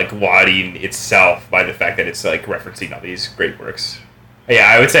like lauding itself by the fact that it's like referencing all these great works. Yeah,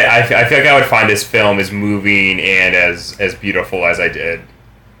 I would say I feel like I would find this film as moving and as beautiful as I did,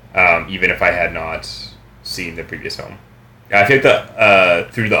 even if I had not seen the previous film. I feel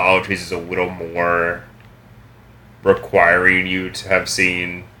like Through the Olive Trees is a little more requiring you to have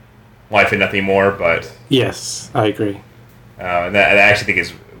seen Life and Nothing More, but yes, I agree. And that I actually think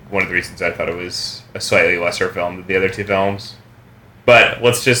is one of the reasons I thought it was a slightly lesser film than the other two films. But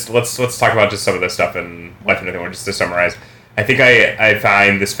let's talk about just some of the stuff in Life and Nothing More, just to summarize. I think I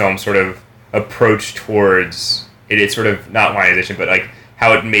find this film sort of approach towards it's sort of not lionization, but like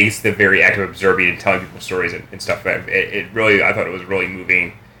how it makes the very act of observing and telling people stories and stuff. It really, I thought it was really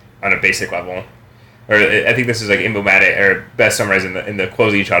moving on a basic level. Or I think this is like emblematic or best summarized in the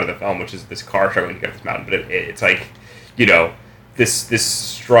closing shot of the film, which is this car struggling to get up this mountain. But it's like, you know, this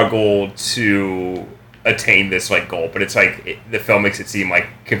struggle to attain this like goal, but it's like the film makes it seem like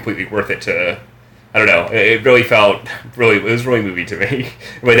completely worth it to. I don't know. It really felt it was really moving to me,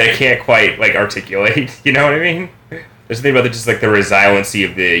 but I can't quite like articulate. You know what I mean? There's something about just like the resiliency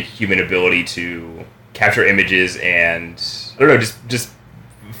of the human ability to capture images and I don't know, just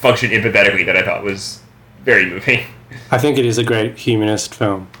function empathetically that I thought was very moving. I think it is a great humanist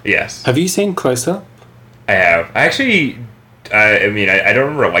film. Yes. Have you seen Close Up? I have. I actually, I mean, I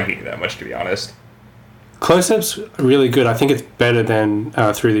don't remember liking it that much, to be honest. Close Up's really good. I think it's better than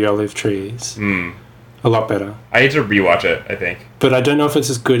Through the Olive Trees. A lot better. I need to rewatch it, I think. But I don't know if it's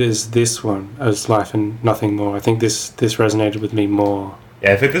as good as this one, as Life and Nothing More. I think this resonated with me more.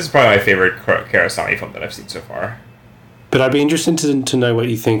 Yeah, I think this is probably my favorite Kiarostami film that I've seen so far. But I'd be interested to know what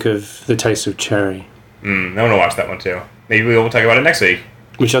you think of The Taste of Cherry. I want to watch that one too. Maybe we'll talk about it next week.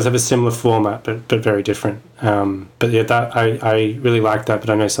 Which does have a similar format, but very different. But yeah, that I really like that, but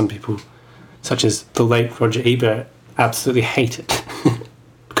I know some people, such as the late Roger Ebert, absolutely hate it.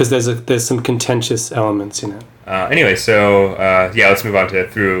 Because there's some contentious elements in it. Anyway, so let's move on to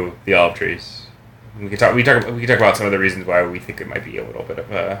Through the Olive Trees. We can talk about some of the reasons why we think it might be a little bit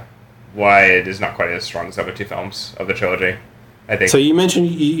of why it is not quite as strong as the other two films of the trilogy. I think. So you mentioned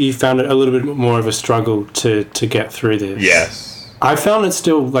you found it a little bit more of a struggle to get through this. Yes. I found it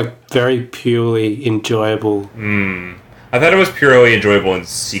still like very purely enjoyable. I thought it was purely enjoyable in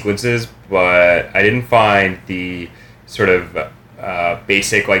sequences, but I didn't find the sort of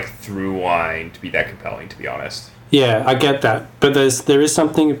basic like through line to be that compelling, to be honest. Yeah, I get that, but there is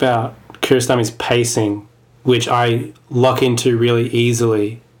something about Kiarostami's pacing which I lock into really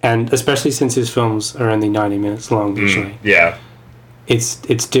easily, and especially since his films are only 90 minutes long usually. Yeah. It's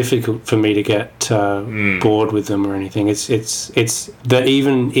difficult for me to get bored with them or anything. It's that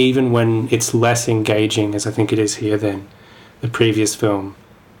even when it's less engaging as I think it is here than the previous film,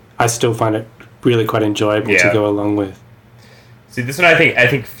 I still find it really quite enjoyable to go along with. See, this one I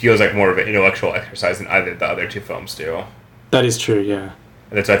think feels like more of an intellectual exercise than either the other two films do. That is true, yeah.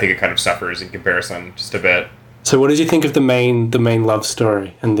 And that's why I think it kind of suffers in comparison just a bit. So what did you think of the main love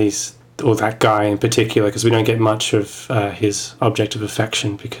story and that guy in particular? Because we don't get much of his object of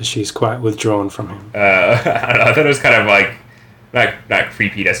affection because she's quite withdrawn from him. I don't know. I thought it was kind of like not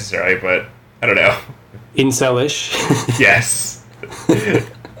creepy necessarily, but I don't know. Incelish. Yes.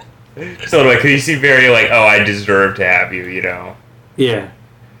 Just a little bit, because you seem very like, oh, I deserve to have you, you know. Yeah.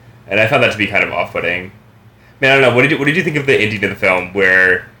 And I found that to be kind of off-putting. Man, I don't know. What did you think of the ending of the film,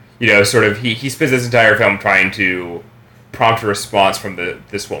 where sort of he spends this entire film trying to prompt a response from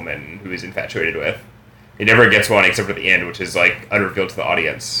this woman who he's infatuated with. He never gets one except for the end, which is like unrevealed to the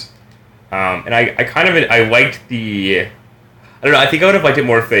audience. And I liked the. I don't know. I think I would have liked it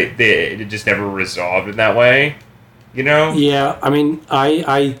more if it just never resolved in that way. You know? Yeah, I mean,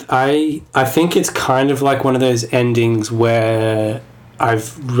 I think it's kind of like one of those endings where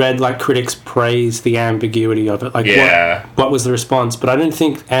I've read like critics praise the ambiguity of it. Like, what was the response? But I don't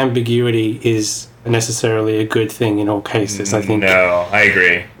think ambiguity is necessarily a good thing in all cases. I think no, I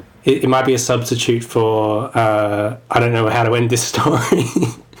agree. It might be a substitute for I don't know how to end this story.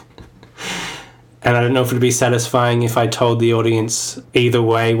 And I don't know if it would be satisfying if I told the audience either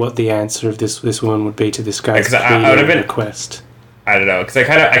way what the answer of this woman would be to this guy's request. I don't know, because I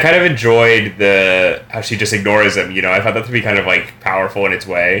kind of enjoyed how she just ignores him. You know, I found that to be kind of like powerful in its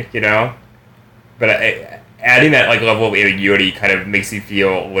way. You know, but adding that like level of ambiguity kind of makes you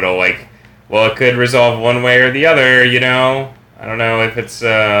feel a little like, well, it could resolve one way or the other. You know, I don't know if it's.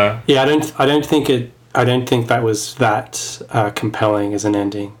 Yeah, I don't think that was that compelling as an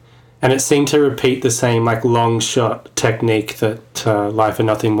ending. And it seemed to repeat the same like long shot technique that Life and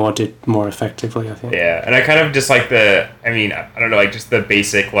Nothing More did more effectively, I think. Yeah, and I kind of just like I don't know, like just the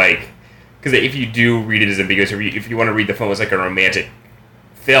basic like, because if you do read it as ambiguous, or if you want to read the film as like a romantic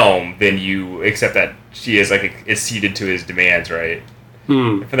film, then you accept that she is ceded to his demands, right? I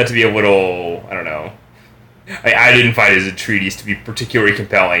found that to be a little, I don't know. I didn't find his entreaties to be particularly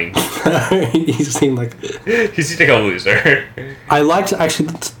compelling. He seemed like a loser. I liked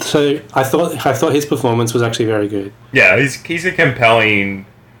actually. So I thought his performance was actually very good. Yeah, he's a compelling,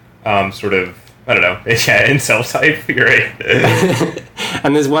 sort of. I don't know. Yeah, incel type. You're right.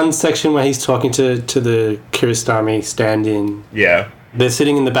 And there's one section where he's talking to the Kiarostami stand-in. Yeah. They're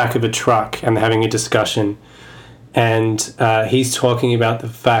sitting in the back of a truck and they're having a discussion. And he's talking about the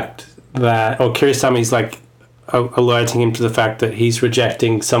fact that... Or Kiarostami's like alerting him to the fact that he's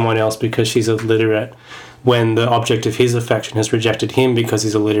rejecting someone else because she's illiterate when the object of his affection has rejected him because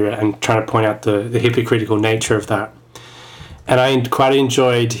he's illiterate, and trying to point out the hypocritical nature of that. And I quite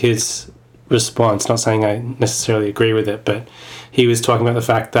enjoyed his response, not saying I necessarily agree with it, but he was talking about the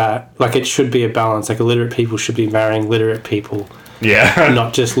fact that like it should be a balance, like illiterate people should be marrying literate people,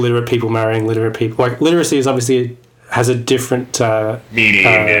 not just literate people marrying literate people. Like literacy is obviously has a different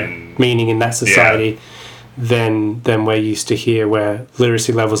meaning in that society than we're used to here, where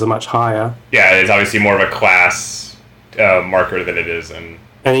literacy levels are much higher. Yeah, it's obviously more of a class marker than it is.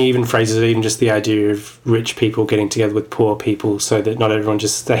 And he even phrases it, even just the idea of rich people getting together with poor people so that not everyone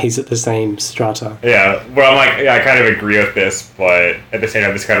just stays at the same strata. Yeah, well, I'm like, yeah, I kind of agree with this, but at the same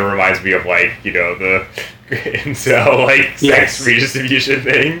time, this kind of reminds me of, like, you know, the incel, like, sex redistribution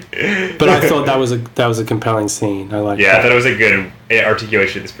thing. But I thought that was a compelling scene. I like that. I thought it was a good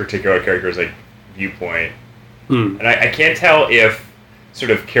articulation of this particular character's, like, viewpoint. And I can't tell if sort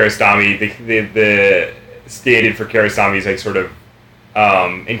of Kiarostami, the stated for Kiarostami is, like, sort of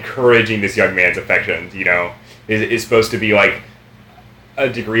encouraging this young man's affections, you know, is supposed to be like a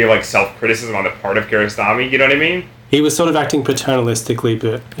degree of like self-criticism on the part of Kiarostami, you know what I mean? He was sort of acting paternalistically,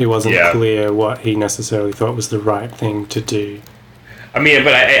 but it wasn't clear what he necessarily thought was the right thing to do. I mean,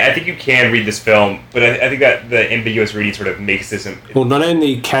 but I think you can read this film, but I think that the ambiguous reading sort of makes this... Well, not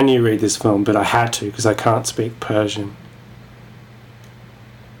only can you read this film, but I had to, because I can't speak Persian.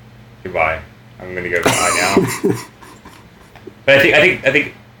 Goodbye. I'm going to go goodbye now. But I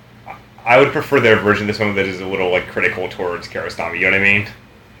think I would prefer their version of this one that is a little like critical towards Kiarostami. You know what I mean?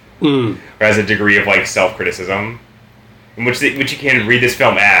 Or has a degree of like self-criticism, in which you can read this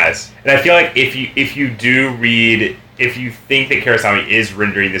film as. And I feel like if you think that Kiarostami is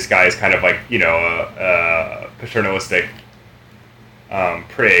rendering this guy as kind of like, you know, a paternalistic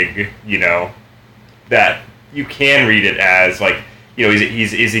prig, you know, that you can read it as like, you know,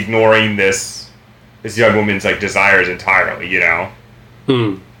 he's ignoring this young woman's like desires entirely, you know.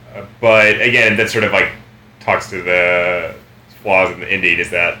 But again, that sort of like talks to the flaws in the ending, is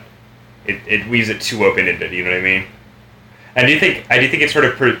that it leaves it too open ended. You know what I mean? And I do think it's sort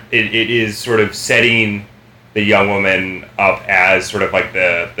of it is sort of setting the young woman up as sort of like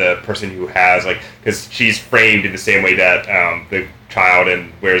the person who has like, because she's framed in the same way that the child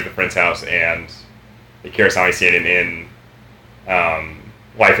in Where's the Prince House and the Kiarostami scene in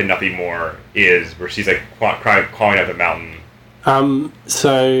Life and Nothing More is, where she's like calling out the mountain.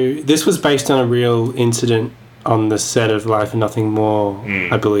 So this was based on a real incident on the set of Life and Nothing More,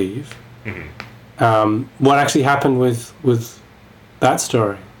 I believe. What actually happened with that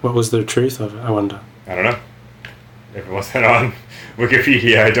story? What was the truth of it, I wonder? I don't know. If it wasn't on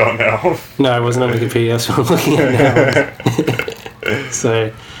Wikipedia, I don't know. No, it wasn't on Wikipedia, that's what I'm looking at now.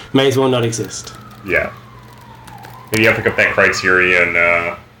 So, may as well not exist. Yeah. Maybe I'll pick up that Criterion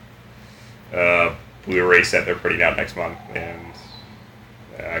Blu-ray set they're putting out next month, and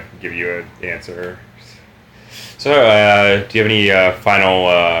I can give you an answer. So, do you have any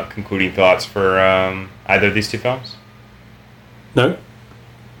final concluding thoughts for either of these two films? No.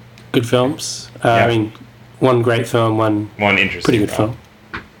 Good films. I mean, one great film, one interesting, pretty good film.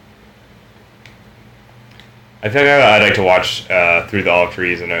 I feel like I'd like to watch Through the Olive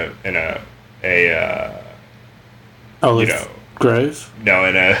Trees in a Olive Grove? No,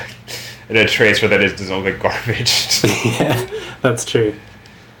 in a trace where that doesn't look like garbage. Yeah, that's true.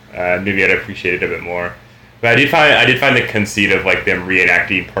 Maybe I'd appreciate it a bit more. But I did find the conceit of like them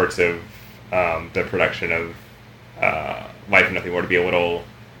reenacting parts of the production of Life and Nothing More to be a little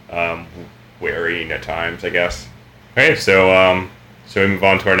wearying at times, I guess. Okay, so we move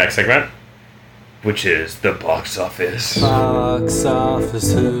on to our next segment, which is the box office. Box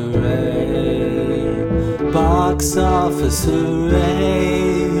office, hooray! Box office,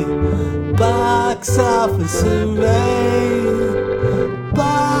 hooray! Box office, hooray!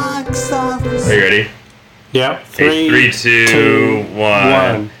 Box office. Are you ready? Yep. Three, two,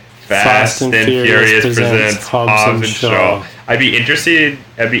 one. Fast and Furious presents Hobbs and Shaw. I'd be interested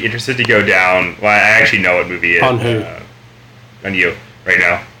to go down. Well, I actually know what movie it is. On who? On you right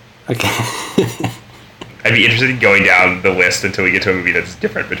now. Okay. I'd be interested in going down the list until we get to a movie that's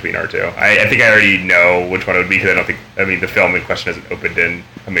different between our two. I think I already know which one it would be, because the film in question hasn't opened in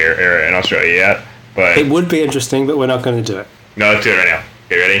America in Australia yet. But it would be interesting, but we're not going to do it. No, let's do it right now.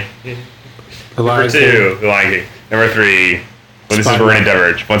 Okay, ready? The Lion Number 2, The Lion King. Number 3, Well, this is Vernon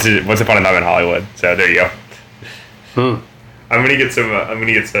Diverge. Once upon a time in Hollywood. So there you go. I'm gonna get some. I'm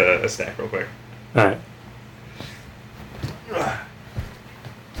gonna get a snack real quick. All right.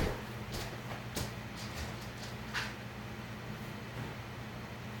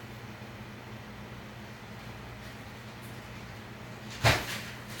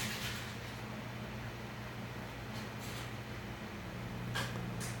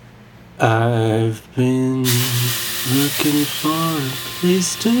 I've been looking for a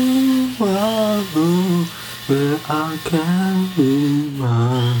place to wallow where I can lose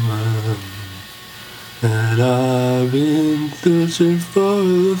my mind. And I've been searching for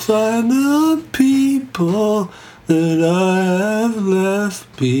the find the people that I have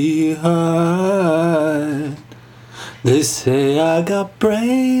left behind. They say I got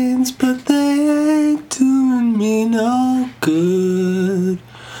brains, but they ain't doing me no good.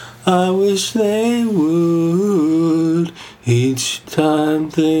 I wish they would. Each time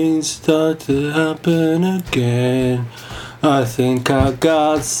things start to happen again, I think I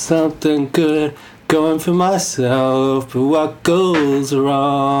got something good going for myself, but what goes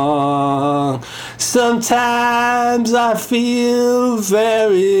wrong? Sometimes I feel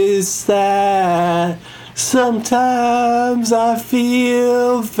very sad. Sometimes I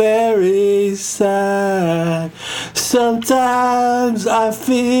feel very sad. Sometimes I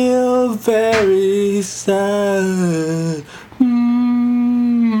feel very sad.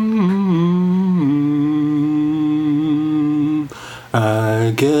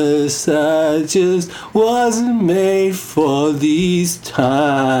 I guess I just wasn't made for these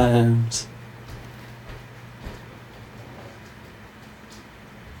times.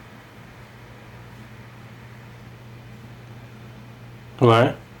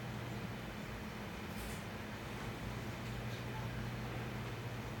 Right?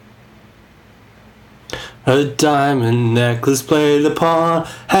 A diamond necklace played upon,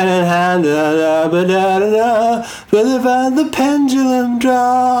 hand in hand, da-da-da-da-da-da. But the pendulum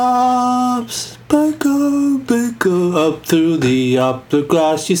drops, but go up through the upper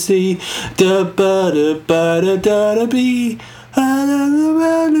glass. You see, da-ba-da-ba-da-da-da-bee,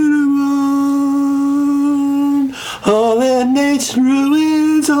 all in its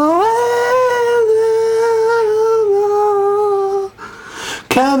ruins,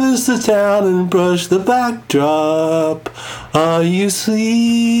 canvas the town and brush the backdrop. Are you sleeping,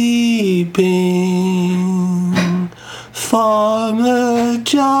 Farmer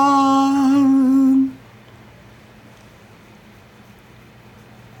John?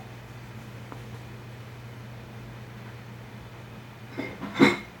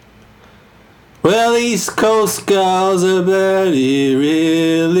 Well, East Coast girls, I bet you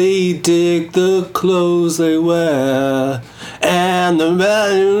really dig the clothes they wear. And the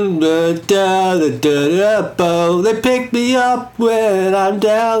man, they pick me up when I'm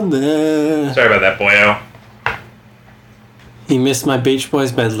down there. Sorry about that, boyo. You missed my Beach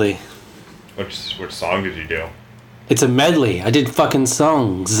Boys medley. Which song did you do? It's a medley. I did fucking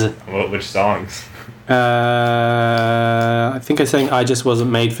songs. Which songs? I think I sang I Just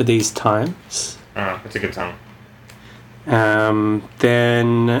Wasn't Made for These Times. Oh, that's a good song. Then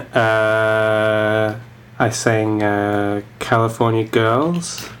I sang California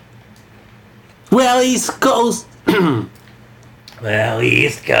Girls. Well, East Coast. Well,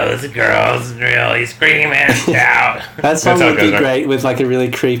 East Coast girls really scream and shout. That song would be great with like a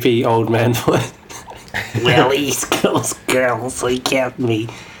really creepy old man voice. Well, East Coast girls, they kept me.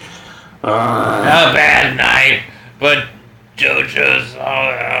 A bad night, but JoJo's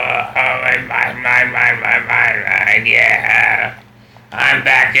my, yeah. I'm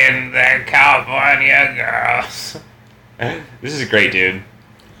back in the California Girls. This is great, dude.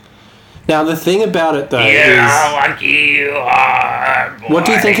 Now the thing about it though is how lucky you are, boy. What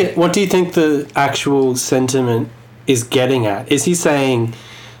do you think the actual sentiment is getting at? Is he saying,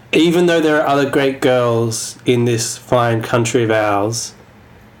 even though there are other great girls in this fine country of ours,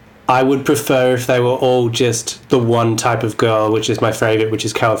 I would prefer if they were all just the one type of girl, which is my favorite, which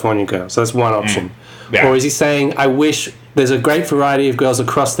is California girl. So that's one option. Yeah. Or is he saying, I wish there's a great variety of girls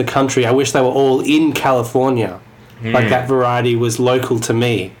across the country. I wish they were all in California. Like that variety was local to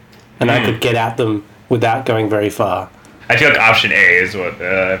me. And I could get at them without going very far. I feel like option A is what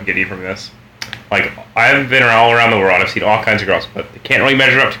I'm getting from this. Like, I've been all around the world. I've seen all kinds of girls, but they can't really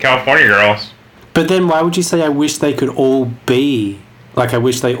measure up to California girls. But then why would you say I wish they could all be... Like, I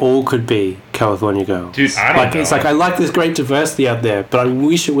wish they all could be California girls. Dude, I don't know. It's like, I like this great diversity out there, but I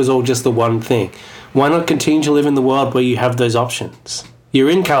wish it was all just the one thing. Why not continue to live in the world where you have those options? You're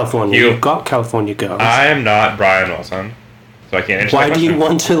in California. You've got California girls. I am not Brian Wilson, so I can't answer Why that do you question.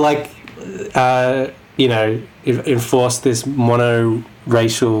 want to, like, enforce this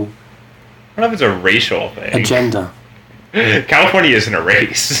mono-racial I don't know if it's a racial thing. agenda. California isn't a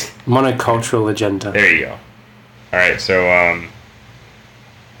race. Monocultural agenda. There you go. All right, so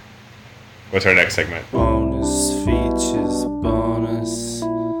what's our next segment? Bonus features, bonus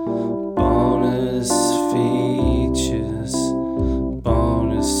features,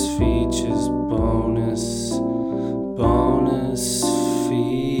 bonus features, bonus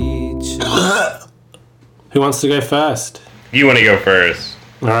features. Who wants to go first? You want to go first?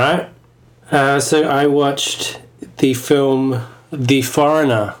 All right. So I watched the film The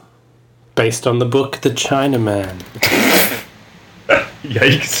Foreigner, based on the book The Chinaman.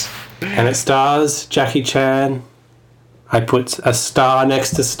 Yikes. And it stars Jackie Chan. I put a star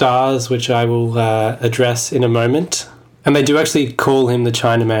next to stars, which I will address in a moment. And they do actually call him the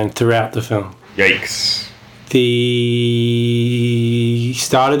Chinaman throughout the film. Yikes. The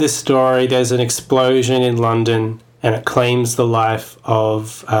start of this story, there's an explosion in London, and it claims the life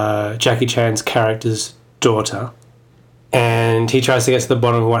of Jackie Chan's character's daughter. And he tries to get to the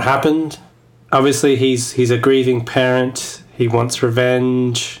bottom of what happened. Obviously, he's a grieving parent. He wants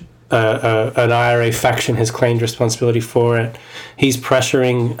revenge. An IRA faction has claimed responsibility for it. He's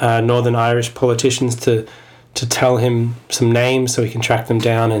pressuring Northern Irish politicians to tell him some names so he can track them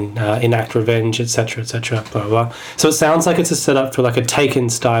down and enact revenge, etc., etc., blah, blah. So it sounds like it's a setup for like a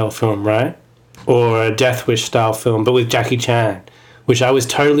Taken-style film, right? Or a Death Wish-style film, but with Jackie Chan, which I was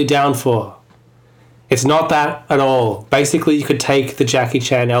totally down for. It's not that at all. Basically, you could take the Jackie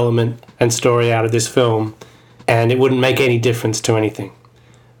Chan element and story out of this film, and it wouldn't make any difference to anything.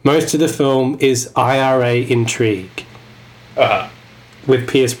 Most of the film is IRA intrigue with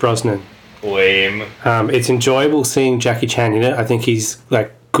Pierce Brosnan. Lame. It's enjoyable seeing Jackie Chan in it. I think he's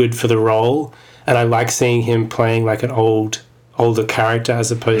like good for the role, and I like seeing him playing like an older character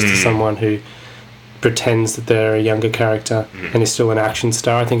as opposed to someone who pretends that they're a younger character and is still an action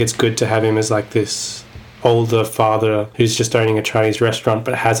star. I think it's good to have him as like this older father who's just owning a Chinese restaurant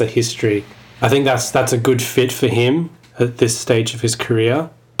but has a history. I think that's a good fit for him at this stage of his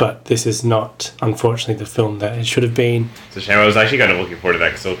career, but this is not, unfortunately, the film that it should have been. It's a shame. I was actually kind of looking forward to that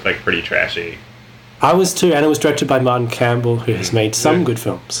because it looked like pretty trashy. I was too, and it was directed by Martin Campbell, who has made some good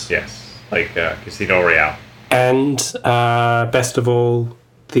films. Yes, like Casino Royale. And best of all,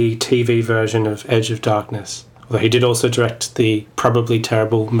 the TV version of Edge of Darkness. Although he did also direct the probably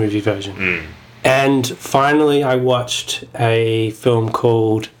terrible movie version. And finally, I watched a film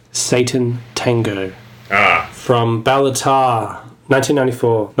called Satan Tango from Bellatar,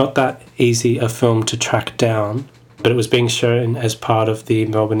 1994. Not that easy a film to track down, but it was being shown as part of the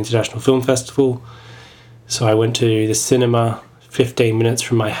Melbourne International Film Festival. So I went to the cinema 15 minutes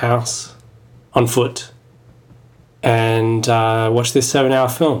from my house on foot and watched this 7-hour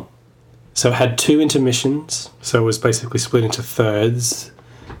film. So it had 2 intermissions, so it was basically split into thirds.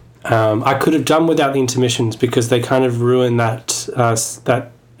 I could have done without the intermissions because they kind of ruin that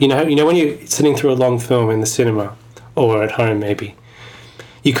you know when you're sitting through a long film in the cinema or at home maybe,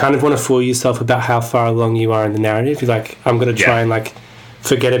 you kind of want to fool yourself about how far along you are in the narrative. You're like, I'm going to try and like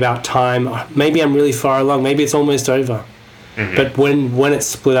forget about time. Maybe I'm really far along. Maybe it's almost over. But when it's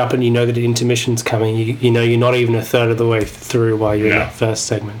split up and you know that the intermission's coming, you know you're not even a third of the way through while you're in that first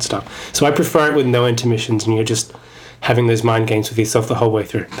segment and stuff. So I prefer it with no intermissions and you're just having those mind games with yourself the whole way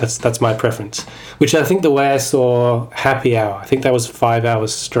through. That's my preference. Which I think the way I saw Happy Hour, I think that was 5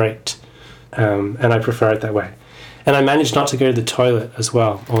 hours straight. And I prefer it that way. And I managed not to go to the toilet as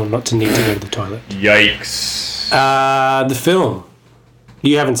well, or not to need to go to the toilet. Yikes. The film.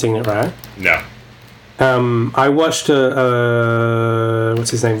 You haven't seen it, right? No. I watched what's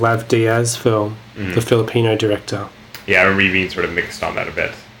his name, Lav Diaz film, the Filipino director. Yeah, I remember you being sort of mixed on that a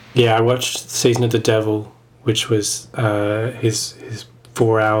bit. Yeah, I watched Season of the Devil, which was his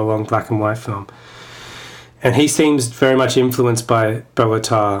 4-hour-long black and white film. And he seems very much influenced by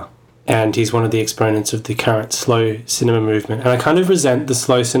Bellatar, and he's one of the exponents of the current slow cinema movement. And I kind of resent the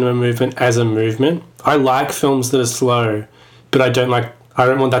slow cinema movement as a movement. I like films that are slow, but I don't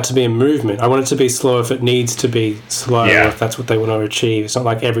want that to be a movement. I want it to be slow if it needs to be slow, or if that's what they want to achieve. It's not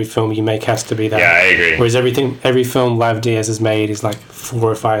like every film you make has to be that. Yeah, I agree. Whereas every film Lav Diaz has made is like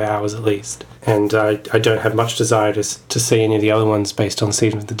 4 or 5 hours at least. And I don't have much desire to see any of the other ones based on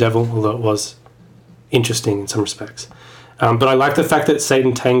Season of the Devil, although it was interesting in some respects. But I like the fact that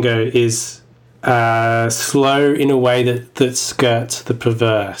Satan Tango is slow in a way that skirts the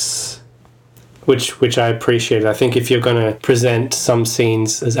perverse. Which I appreciate. I think if you're going to present some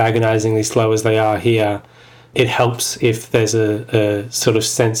scenes as agonizingly slow as they are here, it helps if there's a sort of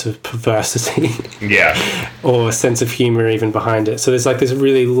sense of perversity Yeah. or a sense of humor even behind it. So there's like this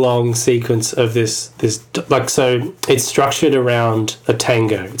really long sequence of this like, so it's structured around a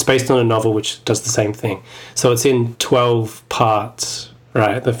tango. It's based on a novel which does the same thing. So it's in 12 parts,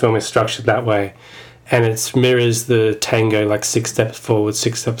 right? The film is structured that way. And it mirrors the tango, like 6 steps forward,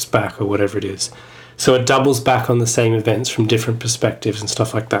 6 steps back, or whatever it is. So it doubles back on the same events from different perspectives and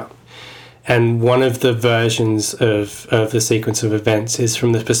stuff like that. And one of the versions of the sequence of events is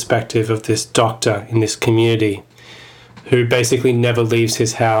from the perspective of this doctor in this community who basically never leaves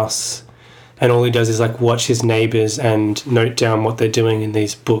his house, and all he does is like watch his neighbors and note down what they're doing in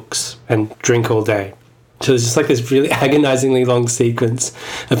these books and drink all day. So there's just like this really agonizingly long sequence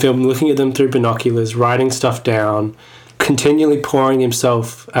of him looking at them through binoculars, writing stuff down, continually pouring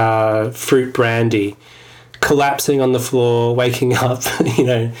himself fruit brandy, collapsing on the floor, waking up, you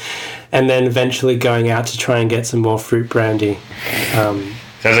know, and then eventually going out to try and get some more fruit brandy.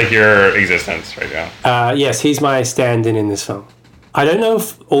 Sounds like your existence right now. Yes, he's my stand-in in this film. I don't know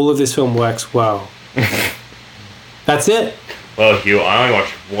if all of this film works well. That's it. Well, Hugh, I only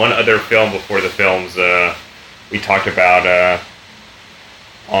watched one other film before the films we talked about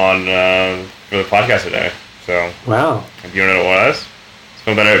on for the podcast today. So, Wow. if you want to know what it was? It's a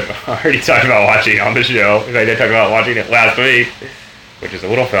film that I already talked about watching on the show. I did talk about watching it last week, which is a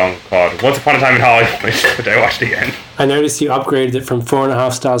little film called Once Upon a Time in Hollywood, which I watched again. I noticed you upgraded it from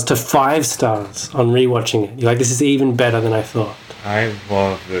 4.5 stars to 5 stars on rewatching it. You're like, this is even better than I thought. I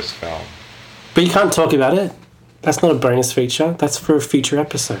love this film. But you can't talk about it. That's not a bonus feature. That's for a future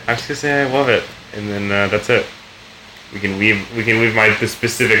episode. I'm just gonna say I love it, and then that's it. We can leave the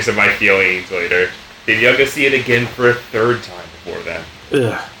specifics of my feelings later. Maybe I'll go see it again for a third time before then.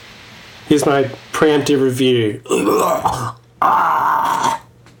 Ugh. Here's my preemptive review.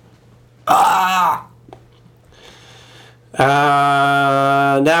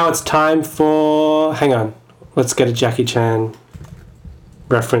 Now it's time for... Hang on. Let's get a Jackie Chan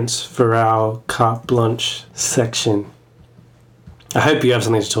reference for our carte blanche section. I hope you have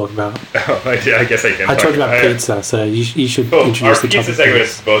something to talk about. Oh, I guess I can. I talked about pizza, so you should Our introduce the pizza topic. segment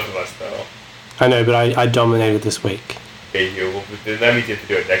is both of us, though. I know, but I dominated this week. Okay, Hugh. Well, then that means you have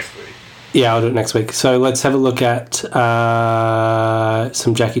to do it next week. Yeah, I'll do it next week. So let's have a look at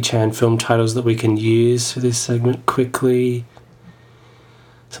some Jackie Chan film titles that we can use for this segment quickly.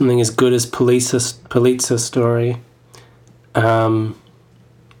 Something as good as Polizia Story.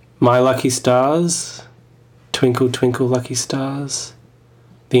 My Lucky Stars. Twinkle Twinkle Lucky Stars.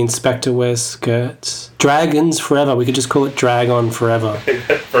 The Inspector Wears Skirts. Dragons Forever. We could just call it Drag On Forever.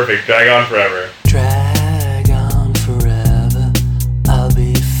 That's perfect. Drag on forever. Drag on forever, I'll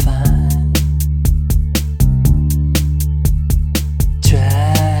be fine.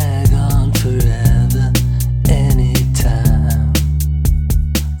 Drag on forever, anytime.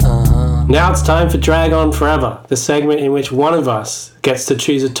 Now it's time for Drag On Forever, the segment in which one of us gets to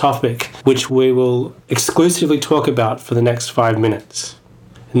choose a topic which we will exclusively talk about for the next 5 minutes.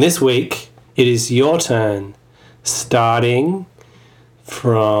 And this week, it is your turn, starting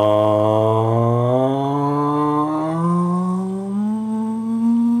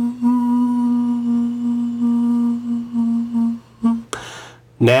from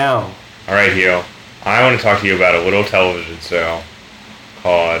now. All right, Hugh. I want to talk to you about a little television show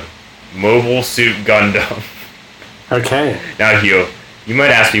called Mobile Suit Gundam. Okay. Now, Hugh, you might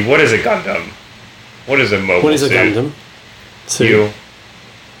ask me, what is a Gundam? What is a mobile What is a suit? Gundam?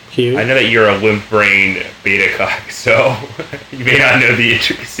 Hugh, I know that you're a limp-brained beta cock, so you may not know the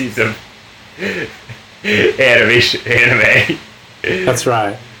intricacies of anime. That's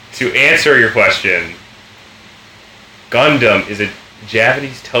right. To answer your question, Gundam is a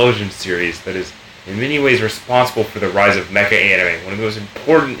Japanese television series that is in many ways responsible for the rise of mecha anime, one of the most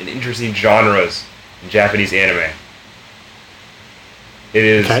important and interesting genres in Japanese anime. It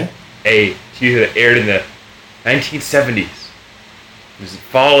is Okay. a TV that aired in the 1970s. It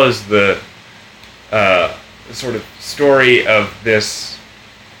follows the sort of story of this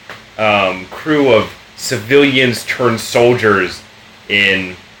crew of civilians turned soldiers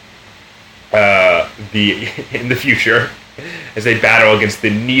in the future as they battle against the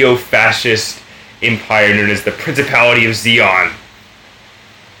neo-fascist empire known as the Principality of Zeon.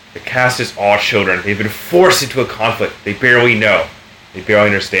 The cast is all children. They've been forced into a conflict they barely know. They barely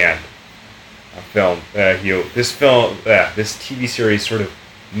understand. This TV series sort of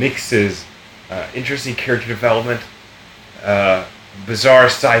mixes interesting character development, bizarre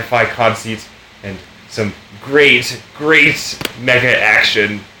sci-fi conceits, and some great mega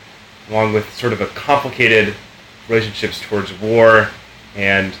action, along with sort of a complicated relationships towards war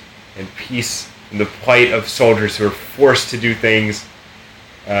and peace and the plight of soldiers who are forced to do things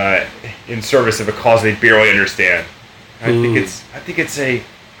in service of a cause they barely understand. I think it's a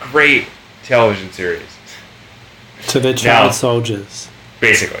great television series. To the child soldiers.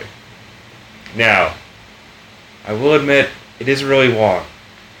 Basically. Now, I will admit, it is really long.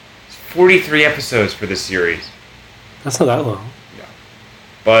 It's 43 episodes for this series. That's not that long. No.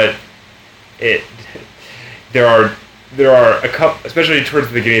 But there are a couple, especially towards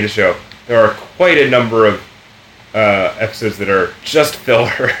the beginning of the show, there are quite a number of episodes that are just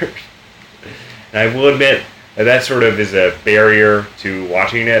filler. And I will admit that sort of is a barrier to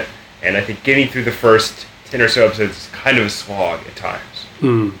watching it, and I think getting through the first 10 or so episodes is kind of a slog at times.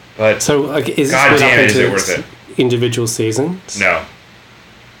 Mm. But so, like, is God it split damn up it, is into it worth it? individual seasons? No.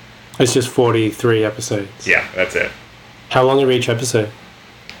 It's just 43 episodes. Yeah, that's it. How long are each episode?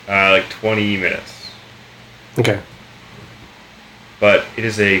 Like 20 minutes. Okay. But it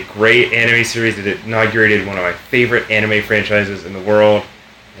is a great anime series that inaugurated one of my favorite anime franchises in the world,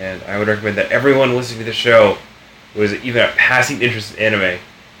 and I would recommend that everyone listening to the show who has even a passing interest in anime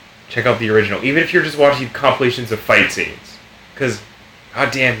check out the original, even if you're just watching compilations of fight scenes, because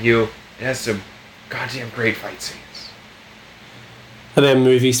goddamn you, it has some goddamn great fight scenes. Are there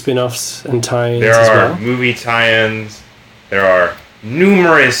movie spin-offs and tie-ins There as are well? movie tie-ins. There are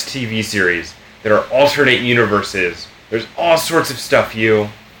numerous TV series. There are alternate universes. There's all sorts of stuff,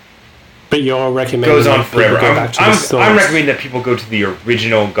 But you're recommending goes on that people forever. go back to the I'm source, recommending that people go to the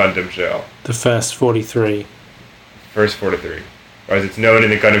original Gundam show, the first 43. first 4 to 3, or as it's known in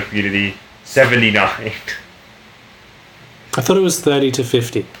the Gundam community, 79. I thought it was 30 to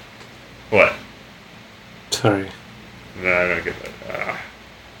 50. What? Sorry. No, I don't get that.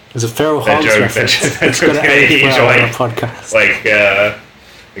 There's a Feral That Hogs joke- reference. that It's got joke's to age gonna well on age a podcast.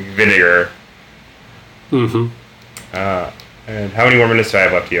 like vinegar. Mm-hmm. And how many more minutes do I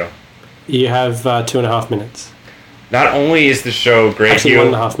have left, Hugh? You have 2.5 minutes. Not only is the show great, Actually, Hugh,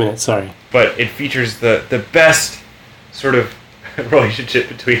 1.5 minutes, sorry. but it features the best sort of relationship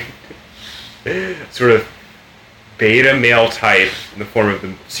between sort of beta male type in the form of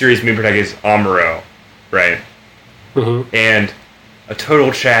the series main protagonist Amuro, right? Mm-hmm. And a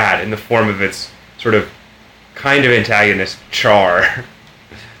total Chad in the form of its sort of kind of antagonist Char.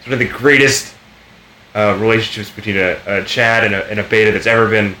 Sort of the greatest relationships between a Chad and a beta that's ever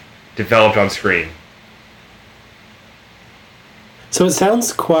been developed on screen. So it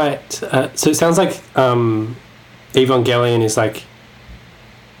sounds quite... so it sounds like Evangelion is like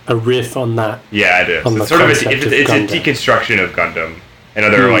a riff on that. Yeah, it is. On the It's sort of concept of it's a Gundam. deconstruction of Gundam and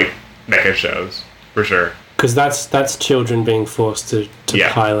other like mecha shows, for sure. Because that's children being forced to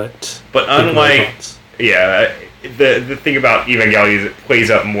Yeah. pilot. But big unlike robots. the thing about Evangelion is it plays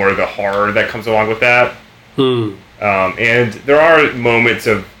up more the horror that comes along with that. Hmm. And there are moments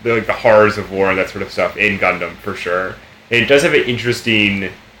of like the horrors of war and that sort of stuff in Gundam for sure. And it does have an interesting,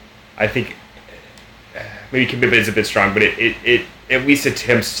 I think, maybe commitment is a bit strong, but it at least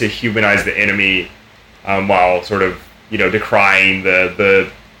attempts to humanize the enemy while sort of decrying the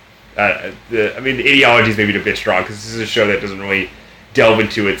ideology is maybe a bit strong because this is a show that doesn't really delve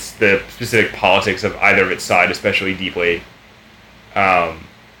into the specific politics of either of its side especially deeply. But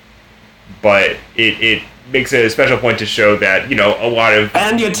it makes a special point to show that a lot of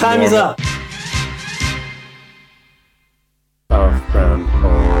And your time is up.